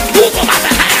 Move on my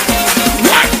behalf.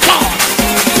 Work, God.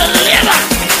 Deliver.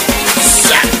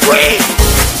 Set free.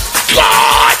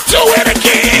 God, do it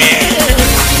again.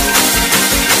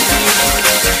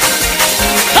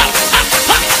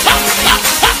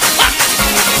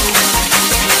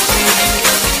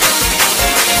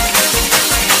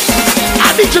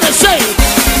 I need you to save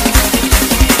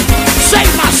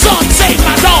my son, save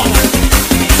my daughter,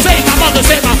 save my mother,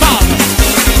 save my father.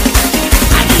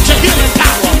 I need your healing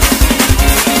power.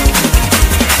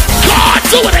 God,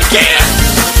 do it again.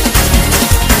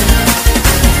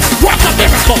 Work a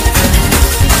miracle.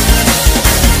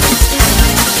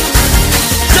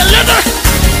 Deliver.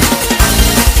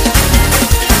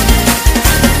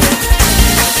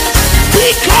 Be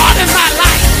God in my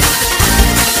life.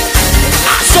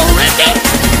 I surrender.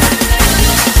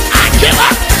 I give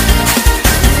up.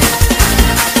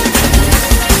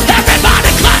 Everybody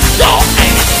clap your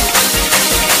hands.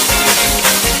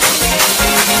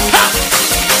 Huh.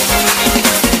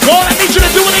 Lord, I need you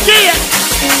to do it again.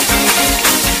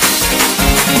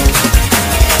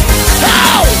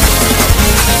 Now.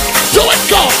 Do it,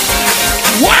 God.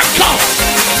 Work, God.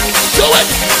 Do it.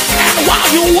 And while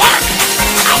you work,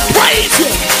 I'll praise you.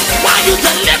 While you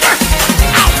deliver,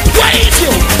 I'll praise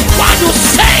you. While you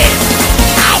save,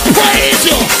 I'll praise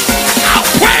you. I'll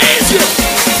praise you.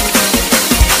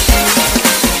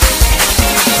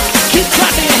 Keep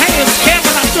clapping your hands,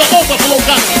 Cameron. I feel overflow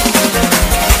coming.